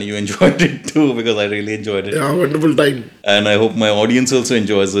 Stanny, you enjoyed it too, because I really enjoyed it. Yeah, wonderful time. And I hope my audience also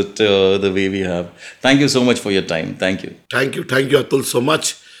enjoys it the way we have. Thank you so much for your time. Thank you. Thank you, Atul, so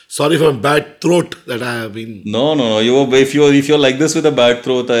much. Sorry for my bad throat that I have been. No. If you're like this with a bad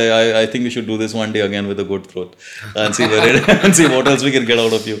throat, I think we should do this one day again with a good throat, and see and see what else we can get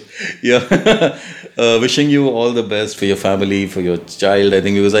out of you. Yeah. Wishing you all the best for your family, for your child. I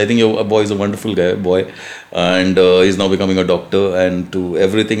think your boy is a wonderful boy, and he's now becoming a doctor, and to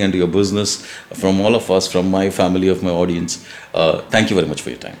everything, and to your business, from all of us, from my family, of my audience. Thank you very much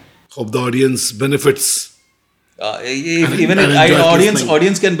for your time. Hope the audience benefits.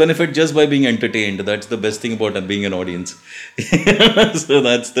 Audience can benefit just by being entertained. That's the best thing about being an audience. So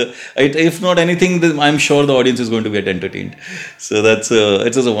that's if not anything, I'm sure the audience is going to get entertained. So it's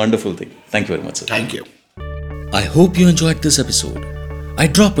a wonderful thing. Thank you very much, sir. Thank you. I hope you enjoyed this episode. I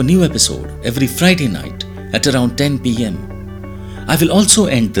drop a new episode every Friday night at around 10 p.m. I will also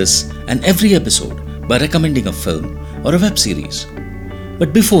end this and every episode by recommending a film or a web series.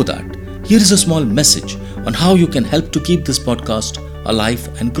 But before that, here is a small message on how you can help to keep this podcast alive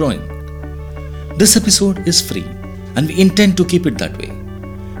and growing. This episode is free, and we intend to keep it that way.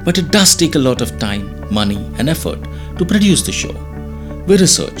 But it does take a lot of time, money, and effort to produce the show. We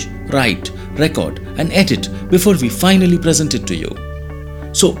research, write, record, and edit before we finally present it to you.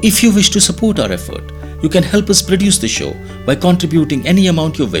 So if you wish to support our effort, you can help us produce the show by contributing any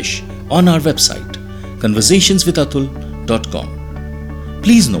amount you wish on our website, conversationswithatul.com.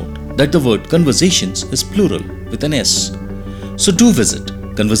 Please note that the word conversations is plural with an S. So do visit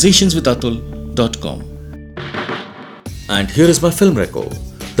conversationswithatul.com. And here is my film reco.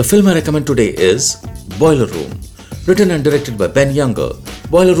 The film I recommend today is Boiler Room. Written and directed by Ben Younger,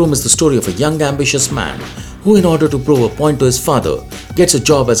 Boiler Room is the story of a young ambitious man who, in order to prove a point to his father, gets a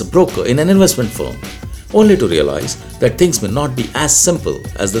job as a broker in an investment firm, only to realize that things may not be as simple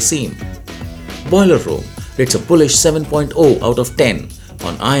as they seem. Boiler Room rates a bullish 7.0 out of 10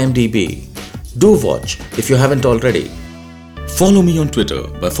 on IMDb. Do watch if you haven't already. Follow me on Twitter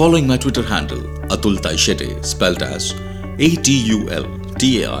by following my Twitter handle Atul Taishete, spelled as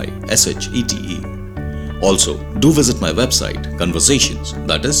ATULTAISHETE. Also, do visit my website Conversations,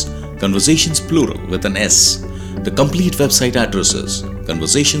 that is Conversations plural with an S. The complete website address is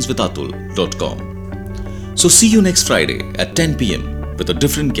conversationswithatul.com. So see you next Friday at 10 p.m. with a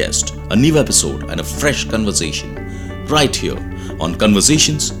different guest, a new episode, and a fresh conversation right here on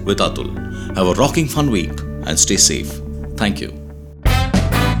Conversations with Atul. Have a rocking fun week and stay safe. Thank you.